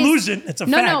not an is- illusion. It's a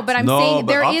no, fact. no, but I'm No, saying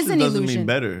but there is options an doesn't illusion. mean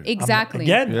better. Exactly.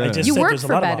 Again, I Yeah. just You said work there's a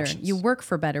for lot of better. options. You work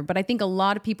for better. But I think a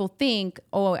lot of people think,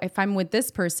 oh, if I'm with this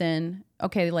person,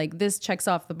 okay, like this checks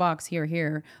off the box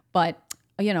here. But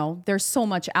there's so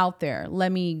much out there.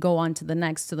 Let me go on to the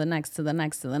next, to the next, to the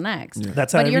next, to the next.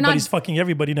 That's how But you're not- everybody's fucking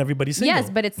everybody and everybody's single. Yes,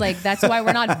 but it's like, that's why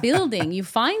we're not building. You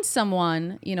find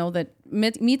someone, that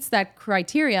meets that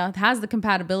criteria, has the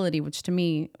compatibility, which to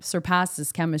me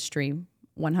surpasses chemistry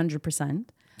 100%.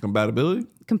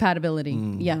 Compatibility,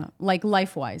 yeah, like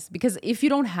life-wise. Because if you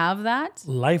don't have that,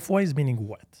 Life-wise meaning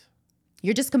what?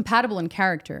 you're just compatible in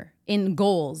character, in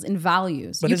goals, in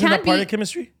values. But you isn't can't that part be, of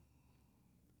chemistry?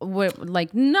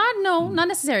 not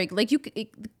necessarily. Like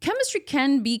chemistry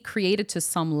can be created to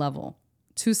some level,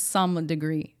 to some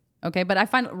degree. Okay, but I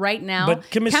find right now, But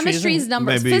chemistry is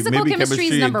isn't- physical chemistry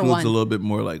is number includes one. a little bit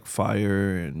more like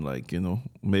fire and like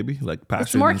maybe like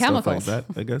passion more and chemicals. stuff like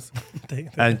that. I guess.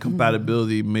 And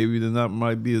compatibility, maybe it not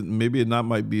might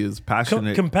be as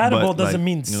passionate. Compatible but, doesn't like,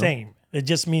 mean same. It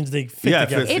just means they fit Yeah, it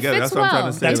together. fits It together. fits That's what I'm trying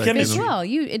well. to say. That's It like, fits chemistry. well.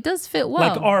 It does fit well.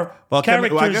 Like our Well,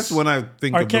 characters, I guess when I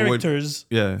think our of the word- characters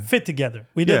Yeah. fit together.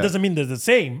 Yeah. That doesn't mean they're the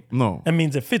same. No. It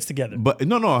means it fits together. But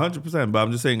no, 100%. But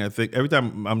I'm just saying, I think every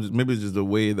time maybe it's just the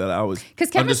way that I was 'Cause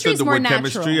chemistry understood is the more word natural,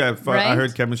 chemistry. I right?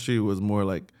 heard chemistry was more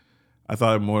like, I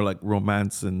thought it more like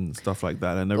romance and stuff like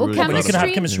that. I never Well, really But you thought can have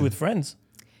chemistry- chemistry with friends.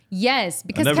 Yes,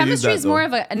 because never used chemistry that, is more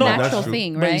though. of a No, that's natural true.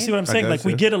 thing, But right? you see what I'm saying? guess, Like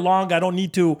we yeah. get along. I don't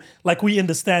need to, like we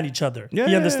understand each other. Yeah,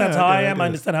 He understands yeah, how I I get it, I am. get I it.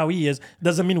 understand how he is.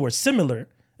 Doesn't mean we're similar.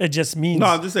 It just means No,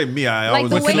 I'm just saying me. Like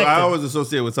the way- I always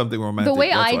associate with something romantic. The way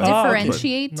That's I why. Oh, okay.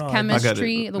 differentiate No, I get it.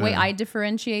 chemistry, the way Yeah. I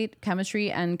differentiate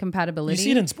chemistry and compatibility. you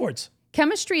see it in sports.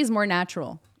 Chemistry is more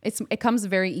natural. It comes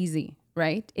very easy,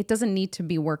 right? It doesn't need to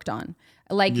be worked on.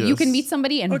 Like you can Yes. meet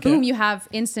somebody and Okay. boom, you have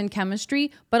instant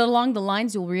chemistry, but along the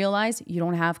lines you'll realize you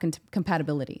don't have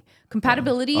compatibility.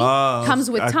 Compatibility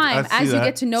comes with I time see as you that.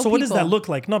 get to know So people. what does that look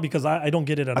like? No, because I don't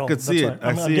get it at all. could see why it. I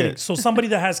I'm see getting it. So somebody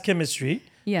that has chemistry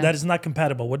Yeah. that is not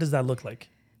compatible. What does that look like?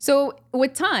 So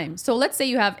with time, so let's say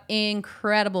you have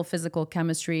incredible physical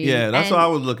chemistry. Yeah, that's and, what I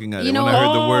was looking at you it know, when I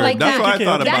heard the word. like That's that. what I Okay,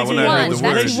 thought okay, about That's when one. I heard the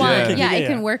word. That's one. Yeah. Yeah, it Yeah.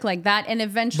 can work like that, and But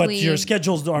eventually, your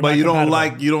schedules are But not you don't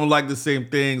compatible. like the same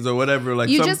things or whatever. Like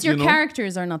your you know?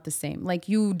 characters are not the same. Like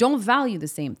you don't value the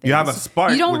same things. You have a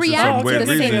spark, You don't which is react some to weird the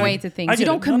same reason. way to I things. You get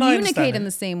don't it. No, I understand communicate it. in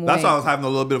the same way. That's why I was having a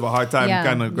little bit of a hard time Yeah.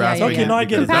 kind of Yeah, grasping Okay, it. no, I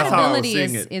get it. because that's how I was Compatibility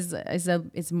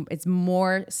seeing it. is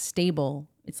more stable.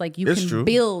 It's like you It's can true.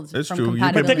 build It's from true. You can-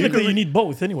 But compatibility. technically, you need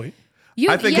both anyway.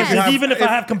 I think if yes. you have- Even if I have if you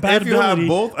have compatibility,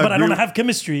 both, but I don't agree- have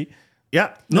chemistry. Yeah.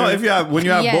 No, if you have when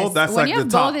you have Yes. both, that's When like you the have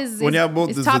top. both is- When you have both,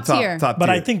 is is top the tier. top But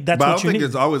tier. I think that's but I what don't you think need.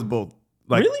 there's always both.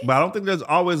 Like, Really? But I don't think there's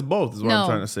always both. Is what I'm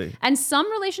trying to say. And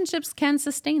some relationships can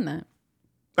sustain that.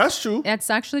 That's true. That's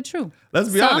actually true. Let's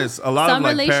be honest, a lot of, some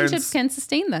like, relationships parents- can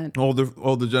sustain that.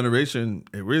 Older generation,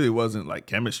 it really wasn't like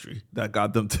chemistry that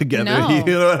got them together. No. You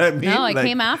know what I mean? No, it Like,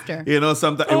 came after. You know,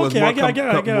 sometimes it was Okay, more, I get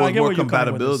where you're coming with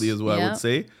compatibility, this. is what I Yeah. would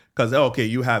say. Because okay,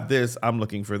 you have this, I'm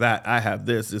looking for that. I have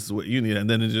this. This is what you need, and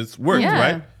then it just worked, Yeah,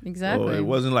 right? exactly. So it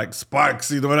wasn't like sparks.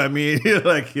 You know what I mean?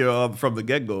 Like from the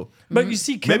get go. But you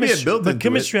see, Maybe it chemistry, built but into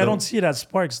chemistry, it, I though. don't see it as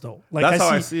sparks though. Like That's how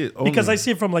I see it, because only. I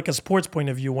see it from like a sports point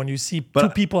of view. When you see two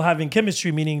But- people having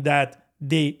chemistry, meaning that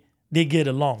they get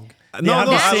along. They No, have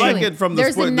no, the I same- like it from the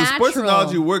There's a sport. The sports natural-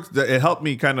 analogy works. It helped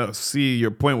me kind of see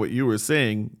your point, what you were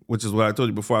saying, which is what I told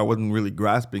you before. I wasn't really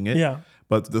grasping it. Yeah.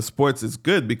 But the sports is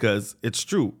good because it's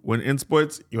true. When in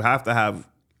sports, you have to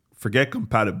forget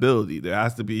compatibility. There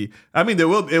has to be. I mean, it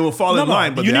will fall No, in no,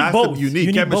 line, but you there need has both. to. You need You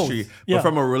need chemistry. both. Yeah. But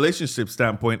from a relationship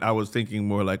standpoint, I was thinking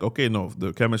more like, okay, no,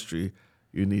 the chemistry,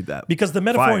 you need that. Because the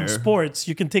metaphor in fire. sports,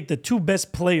 you can take the two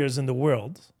best players in the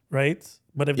world, right?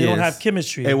 But if they don't Yes. have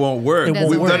chemistry, It won't work. It doesn't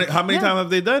We've done work. it. How many Yeah. times have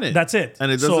they done it? That's it.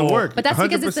 And it doesn't So- work. But that's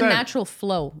because it's a 100%. natural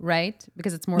flow, right?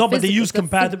 Because it's more No, but they physical. use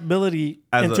compatibility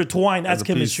As a- intertwined as as a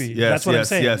piece. chemistry. Yes, That's what I'm yes,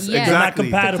 saying. yes, Yeah. They're not exactly.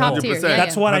 compatible. Top tier, yeah,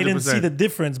 That's yeah. what I didn't see 100%. the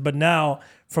difference. But now,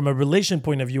 from a relation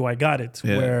point of view, I got it.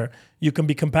 Yeah. Where you can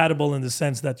be compatible in the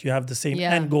sense that you have the same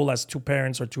Yeah. end goal as two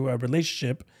parents or to a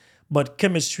relationship, but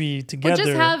chemistry Or together.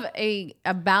 just have a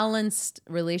balanced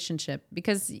relationship,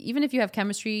 because even if you have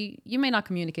chemistry, you may not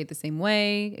communicate the same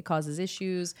way. It causes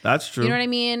issues. That's true. You know what I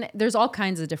mean? There's all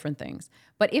kinds of different things.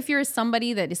 But if you're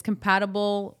somebody that is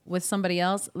compatible with somebody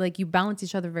else, like you balance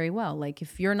each other very well. Like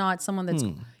if you're not someone that's,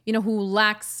 who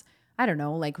lacks, I don't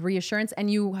know, like reassurance, and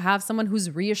you have someone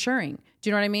who's reassuring. Do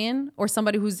you know what I mean? Or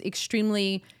somebody who's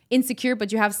extremely insecure,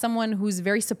 but you have someone who's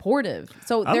very supportive.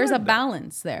 So there's like a that.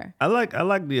 balance there. I like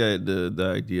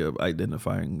the idea of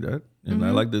identifying that. And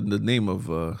I like the name of.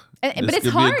 But this it's could be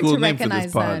a hard cool to name for this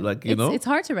recognize pod, that. like, you know? It's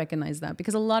hard to recognize that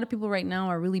because a lot of people right now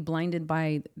are really blinded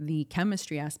by the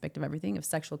chemistry aspect of everything, of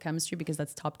sexual chemistry, because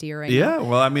that's top tier right now. Yeah,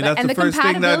 well, I mean, But- that's and the the first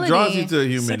thing that draws you compatibility- to a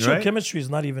human, Sexual right? chemistry is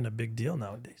not even a big deal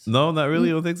nowadays. No, not really.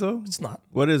 You don't think so? It's not.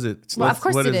 What is it? Well, of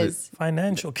course What it is.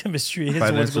 Financial chemistry is what's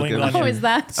Financial going on chemistry. Oh, here. is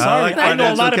that? Sorry, like I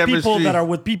know a lot of financial people chemistry. that are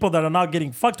with people that are not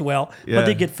getting fucked well, Yeah. but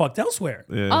they get fucked elsewhere.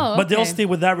 Yeah. Oh, But they'll okay. stay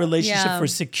with that relationship Yeah. for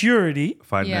security,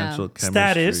 Financial chemistry.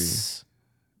 status,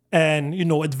 and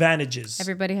advantages.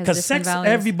 Everybody has because different sex, values.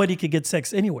 everybody could get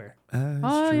sex anywhere. That's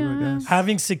Oh, true, I yeah. guess.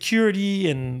 Having security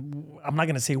and I'm not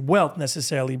gonna say wealth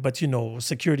necessarily, but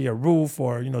security, a roof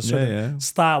or certain yeah.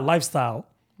 style, lifestyle.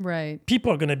 Right.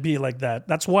 People are gonna be like that.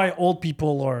 That's why old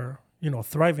people are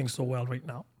thriving so well right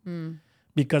now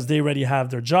because they already have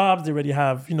their jobs. They already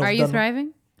have Are you done-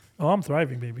 thriving? Oh, I'm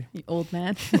thriving, baby. You old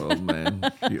man. Oh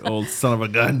man, you old son of a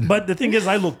gun. But the thing is,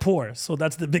 I look poor, so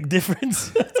that's the big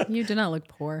difference. You do not look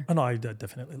poor. Oh, no, I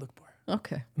definitely look poor.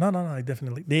 Okay. No, I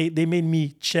definitely. They made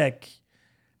me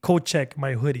co-check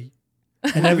my hoodie,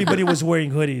 and everybody was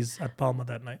wearing hoodies at Palma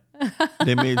that night.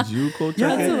 They made you co-check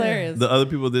That's it? hilarious. The other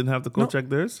people didn't have to co-check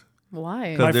theirs? Why?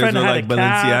 My Because theirs friend are had like a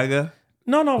cat. Balenciaga.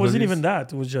 No, it wasn't Hoodies? even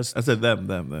that. It was just, I said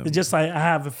them. it's just I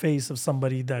have a face of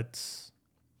somebody that's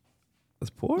That's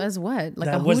poor? As what? Like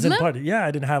that a wasn't hoodlum? part of. Yeah, I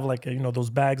didn't have like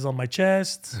those bags on my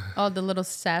chest. Oh, the little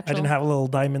satchel. I didn't have little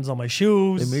diamonds on my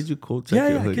shoes. They made you co-check Yeah,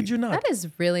 your I hoodie. kid you not. That is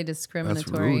really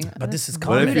discriminatory. rude. But this is That's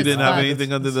What if rude you as didn't have fuck.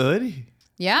 anything under the hoodie?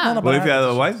 Yeah. No, What if you had a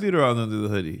But- wife beater on under the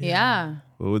hoodie? Yeah.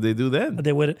 What would they do then?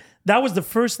 They would. That was the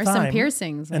first Or time some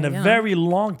piercings. in a like, very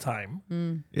long time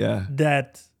Yeah.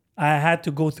 that I had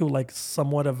to go through like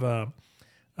somewhat of a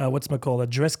a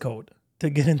dress code to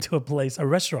get into a place, a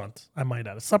restaurant, I might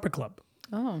add, a supper club.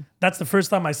 Oh. That's the first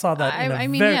time I saw that. I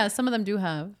mean, yeah, some of them do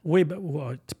have. Wait,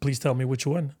 but please tell me which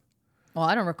one. Well,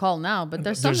 I don't recall now, but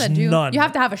there's some There's that do. none. You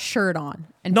have to have a shirt on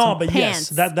and No, some but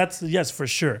pants. yes, that's yes for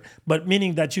sure. But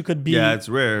meaning that you could be Yeah, it's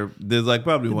rare. There's like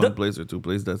probably one place or two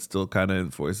places that still kind of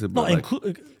enforce it. no, But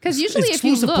like, Because usually if you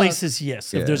exclusive look- places,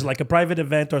 yes. Yeah. If there's like a private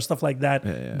event or stuff like that,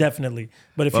 yeah. definitely.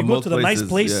 But if But you go most to the nice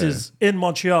places, places in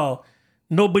Montreal,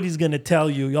 nobody's gonna tell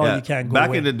you, yeah. you can't go back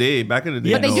away. in the day, But they no,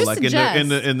 do like suggest-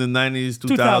 in the 90s,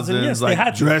 2000, yes, they like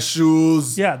had to. dress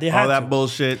shoes, Yeah, they all had that to.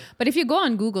 bullshit. But if you go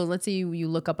on Google, let's say you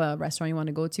look up a restaurant you want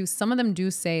to go to, some of them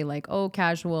do say like, oh,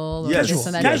 casual. Or Yes. this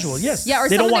and that. Casual, yes. Yeah, or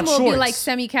They some don't of them want will be shorts. like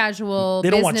semi-casual, They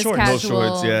don't want business shorts. No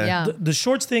casual. shorts, yeah. The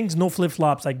shorts things, no flip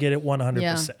flops. I get it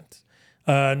 100%.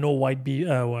 No white beef,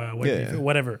 Yeah.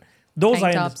 whatever. Those Tank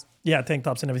I tops. yeah, tank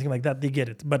tops and everything like that. They get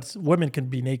it. But women can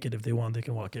be naked if they want. They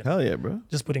can walk in. Hell yeah, bro.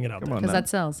 Just putting it out Come there. on Because now. that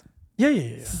sells. Yeah.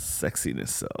 Sexiness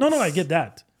sells. No, I get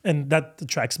that, and that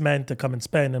attracts men to come and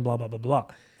spend and blah blah blah blah.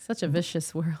 Such a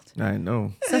vicious world. I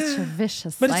know. Such a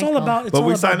vicious But it's all cycle. about. It's But all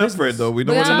we about signed up for it business. though. We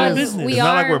know We what are- it is. business. we It's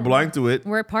not like are- we're blind to it.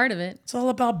 We're a part of it. It's all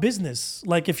about business.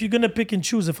 Like if you're gonna pick and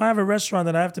choose, if I have a restaurant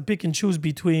and I have to pick and choose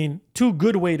between two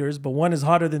good waiters, but one is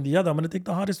hotter than the other, I'm gonna take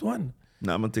the hottest one.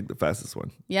 No, I'm gonna take the fastest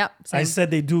one. Yep. I Same. said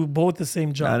they do both the same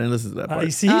I job. didn't listen to that I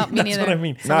part. see. Oh, me That's neither. what I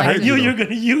mean. So I I heard knew you, you're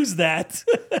gonna use that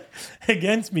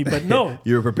against me, but no.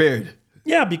 You were prepared.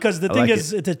 Yeah, because the thing like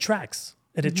is, it attracts.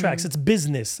 It attracts. It's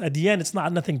business. At the end, it's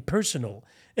not nothing personal.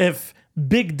 If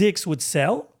big dicks would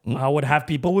sell, I would have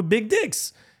people with big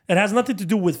dicks. It has nothing to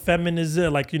do with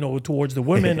feminism, like towards the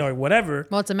women or whatever.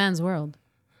 Well, it's a man's world.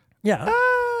 Yeah,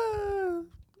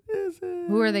 Is it?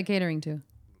 Who are they catering to? to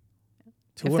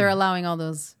If women. they're allowing all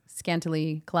those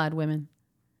scantily clad women.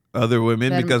 Other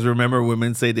women, Then- because remember,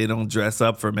 women say they don't dress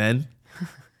up for men.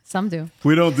 Some do.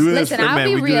 We don't do this Listen, for I'll men.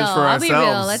 be We real. do this for I'll ourselves. be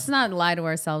real. Let's not lie to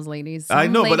ourselves, ladies. I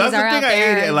Some know, but that's ladies the are thing out I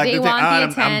hate. there, Like they the thing,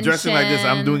 want the I'm dressing like this. I'm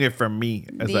attention. doing it for me.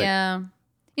 It's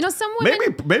like some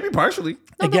women. maybe partially.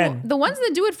 no, Again. the ones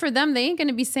that do it for them, they ain't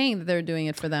gonna be saying that they're doing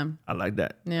it for them. I like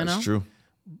that. You That's know? true.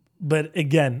 But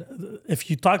again, if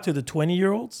you talk to the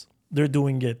 20-year-olds, they're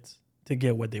doing it to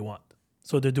get what they want.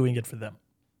 So they're doing it for them.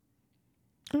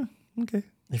 Okay.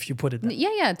 If you put it that.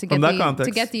 Yeah. To get From that the context,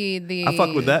 to get the. I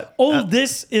fuck with that. All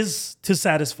this is to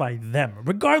satisfy them,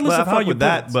 regardless But I of how fuck you with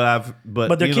put that. it.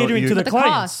 But they're catering to But the the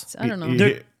clients. cost, I don't know. You-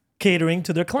 They're catering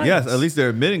to their clients. Yes, at least they're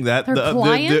admitting that. Their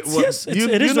clients? Yes, you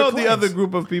it is you know their the other clients.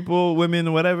 group of people,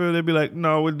 women, whatever, they'd be like,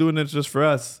 no, we're doing it just for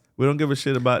us. We don't give a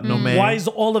shit about no man. Why is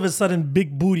all of a sudden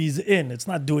big booties in? It's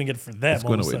not doing it for them. It's all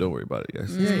going of a away. sudden. Don't worry about it,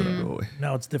 guys. It's going to go away.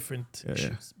 Now it's different yeah.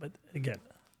 issues. But again,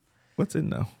 What's in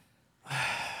now?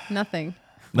 Nothing.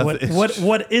 Nothing.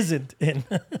 what isn't in?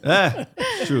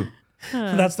 It's true.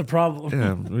 That's the problem.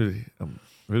 Yeah, I'm really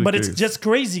But curious. it's just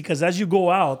crazy because as you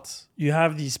go out, you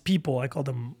have these people. I call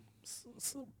them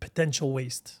potential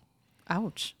waste.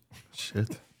 Ouch.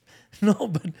 shit. No,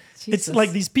 but it's Jesus.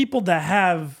 like these people that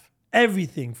have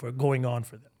everything for going on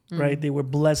for them, right? They were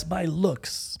blessed by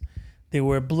looks. They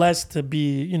were blessed to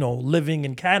be, living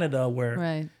in Canada where,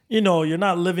 Right. you're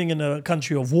not living in a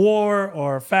country of war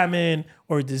or famine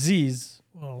or disease.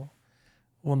 Well,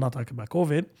 we'll not talk about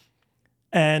COVID.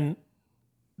 And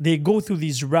they go through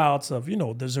these routes of,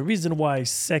 there's a reason why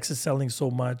sex is selling so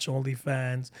much,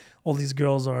 OnlyFans, all these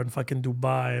girls are in fucking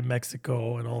Dubai and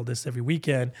Mexico and all this every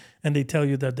weekend. And they tell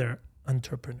you that they're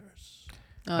entrepreneurs.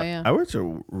 Oh yeah. I wish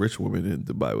a rich woman in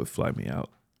Dubai would fly me out.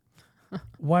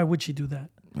 Why would she do that?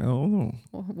 I don't know.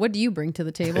 What do you bring to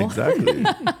the table? Exactly.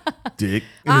 Dick.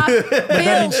 But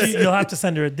that means you'll have to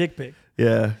send her a dick pic.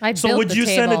 Yeah. I So built would the you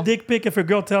send a table. dick pic if a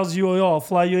girl tells you, "Oh, I'll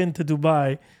fly you into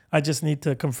Dubai. I just need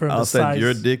to confirm I'll the send size."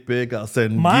 your dick pic. I'll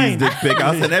send Mine. Guy's dick pic.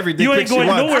 I'll send every dick You pic ain't she going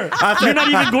wants. nowhere. You're not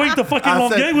even going to fucking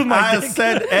Longueuil with my I'll dick.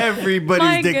 send everybody's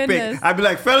My dick goodness. pic. I'd be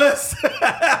like, fellas,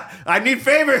 I need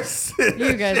favors.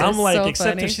 You guys I'm are like, so except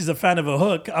funny. if she's a fan of a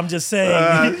hook. I'm just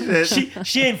saying,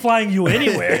 she ain't flying you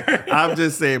anywhere. I'm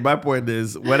just saying, my point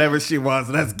is, whatever she wants,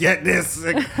 let's get this.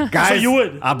 Guys, So you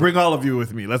would? I'll bring all of you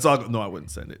with me. Let's all go. No, I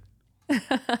wouldn't send it.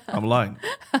 I'm lying.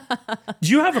 Do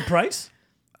you have a price?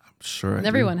 Sure. I do.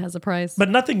 Everyone has a price. But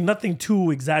nothing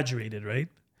too exaggerated, right?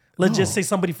 Let's just say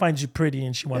somebody finds you pretty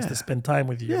and she wants to spend time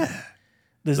with you. Yeah.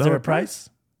 Is that there a a price?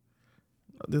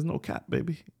 There's no cap,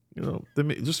 baby.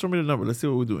 Just show me the number. Let's see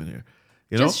what we're doing here.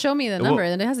 Just show me the Well, number,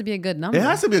 and it has to be a good number. It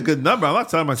has to be a good number. I'm not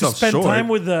telling To myself spend short. time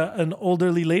with an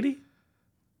elderly lady?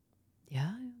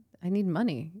 Yeah, I need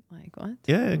money. Like what?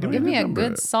 Yeah, Give me a number.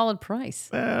 good solid price.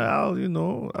 I'll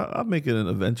make it an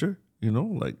adventure.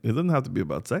 Like it doesn't have to be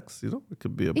about sex. It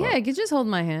could be about Yeah, you could just hold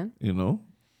my hand.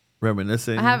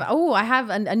 reminiscing. I have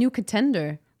a new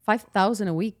contender. 5,000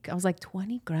 a week. I was like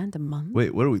 20 grand a month.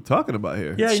 Wait, what are we talking about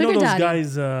here? Yeah, Sugar those daddy.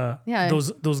 guys. Yeah.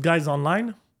 Those guys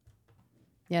online.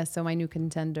 Yeah, so my new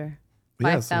contender.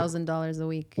 Yeah, so- $5,000 a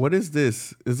week. What is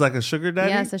this? It's like a sugar daddy.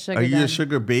 Yes, a sugar Are you a daddy.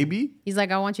 sugar baby? He's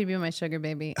like, I want you to be my sugar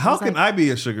baby. How can I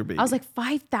be a sugar baby? I was like,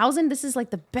 5,000? This is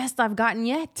like the best I've gotten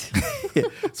yet.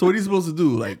 So what are you supposed to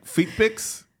do? Like feet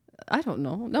pics? I don't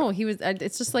know. No, he was.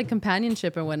 It's just like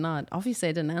companionship and whatnot. Obviously,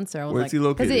 I didn't answer. I was Where's like, he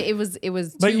located? it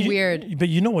was too weird. But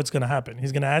you know what's gonna happen?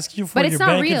 He's gonna ask you for But your it's not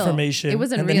bank real. information, It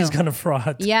wasn't and then he's real. gonna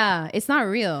fraud. Yeah, it's not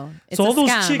real. It's So a all those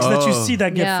scam. chicks that you Oh. see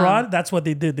that get Yeah. fraud, that's what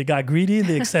they did. They got greedy and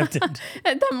they accepted.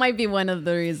 That might be one of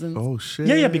the reasons. Oh shit.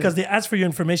 yeah, because they asked for your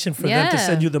information for them to Yeah.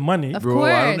 send you the money. Of Bro,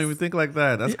 I don't course. even think like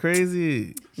that. That's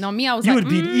crazy. No, me, I was You like, would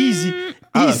be an easy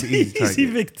I was an easy easy target.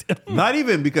 victim. Not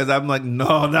even because I'm like,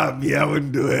 no, not me. I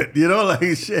wouldn't do it.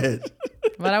 Like shit.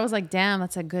 but I was like, damn,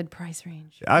 that's a good price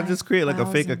range. I'll just create like a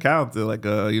fake 5,000. account, like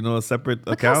a separate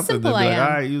Look how account, and then simple be I like, am. all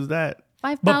right, use that.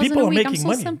 5,000 people a are week. I'm making so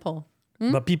money. simple.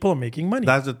 But people are making money.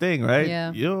 That's the thing, right?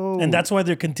 Yeah. Yo. And that's why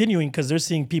they're continuing, because they're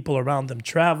seeing people around them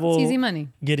travel. It's easy money.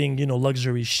 Getting,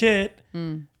 luxury shit,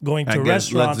 going to I get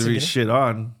restaurants. luxury and shit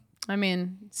on. I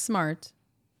mean, smart.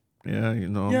 Yeah,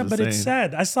 I'm yeah, just but saying. it's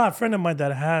sad. I saw a friend of mine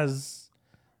that has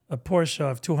a Porsche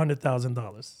of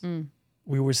 $200,000.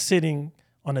 We were sitting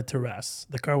on a terrace.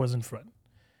 The car was in front.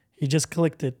 He just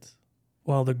clicked it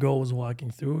while the girl was walking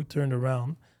through, turned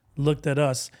around, looked at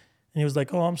us, and he was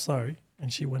like, "Oh, I'm sorry."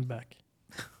 And she went back.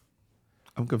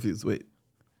 I'm confused. Wait,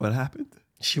 what happened?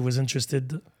 She was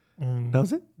interested in That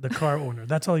was it? the car owner.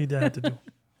 That's all you had to do.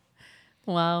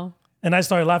 Wow. And I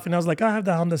started laughing. I was like, I have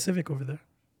the Honda Civic over there.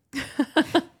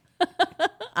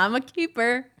 I'm a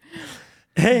keeper.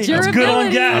 Hey, it's good on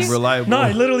Durability. gas. I'm reliable. No,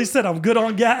 I literally said I'm good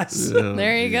on gas.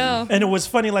 There you go. And it was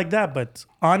funny like that. But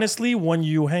honestly, when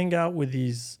you hang out with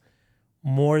these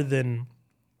more than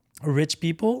rich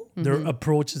people, their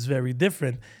approach is very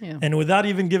different. Yeah. And without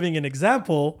even giving an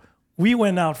example, we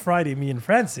went out Friday, me and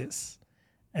Francis.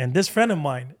 And this friend of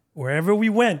mine, wherever we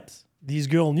went, these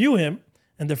girls knew him.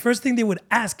 And the first thing they would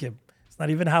ask him, it's not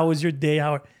even how was your day,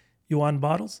 how you want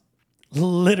bottles?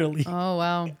 Literally. Oh,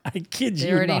 wow. I kid They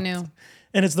you already not. knew.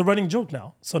 And it's the running joke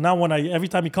now. So now every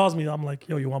time he calls me, I'm like,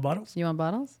 yo, you want bottles? You want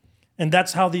bottles? And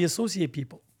that's how they associate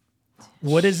people.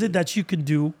 What is it that you can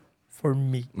do for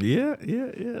me? Yeah,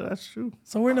 that's true.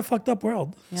 So we're in a fucked up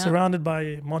world, Yeah. surrounded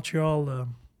by Montreal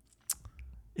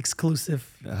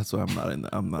exclusive. Yeah, that's why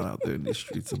I'm not out there in the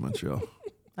streets of Montreal.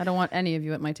 I don't want any of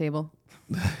you at my table.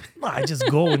 No, I just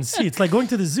go and see. It's like going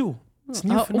to the zoo. It's a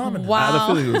new Oh, phenomenon. I had a wow.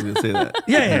 feeling he was gonna say that.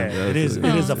 Yeah, I it is. had It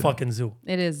a is a feeling. fucking zoo.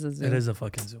 It is a zoo. It is a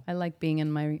fucking zoo. I like being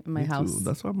in my Me house. too.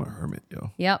 That's why I'm a hermit,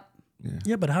 yo. Yep.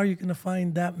 Yeah, but how are you gonna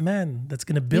find that man that's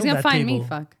gonna build He's gonna that find table? me,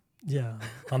 fuck. Yeah,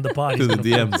 on the pod. To He's the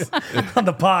gonna DMs. on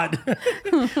the pod.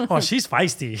 Oh, she's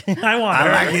feisty. I want her.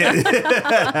 I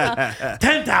like it.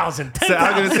 10,000. So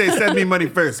I'm gonna say send me money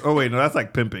first. Oh wait, no, that's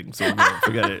like pimping. So no,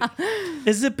 forget it.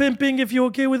 Is it pimping if you're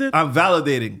okay with it? I'm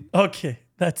validating. Okay,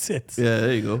 that's it. Yeah,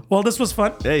 there you go. Well, this was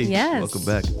fun. Hey, Yes. welcome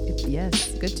back.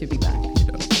 Yes, good to be back.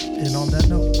 And on that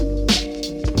note.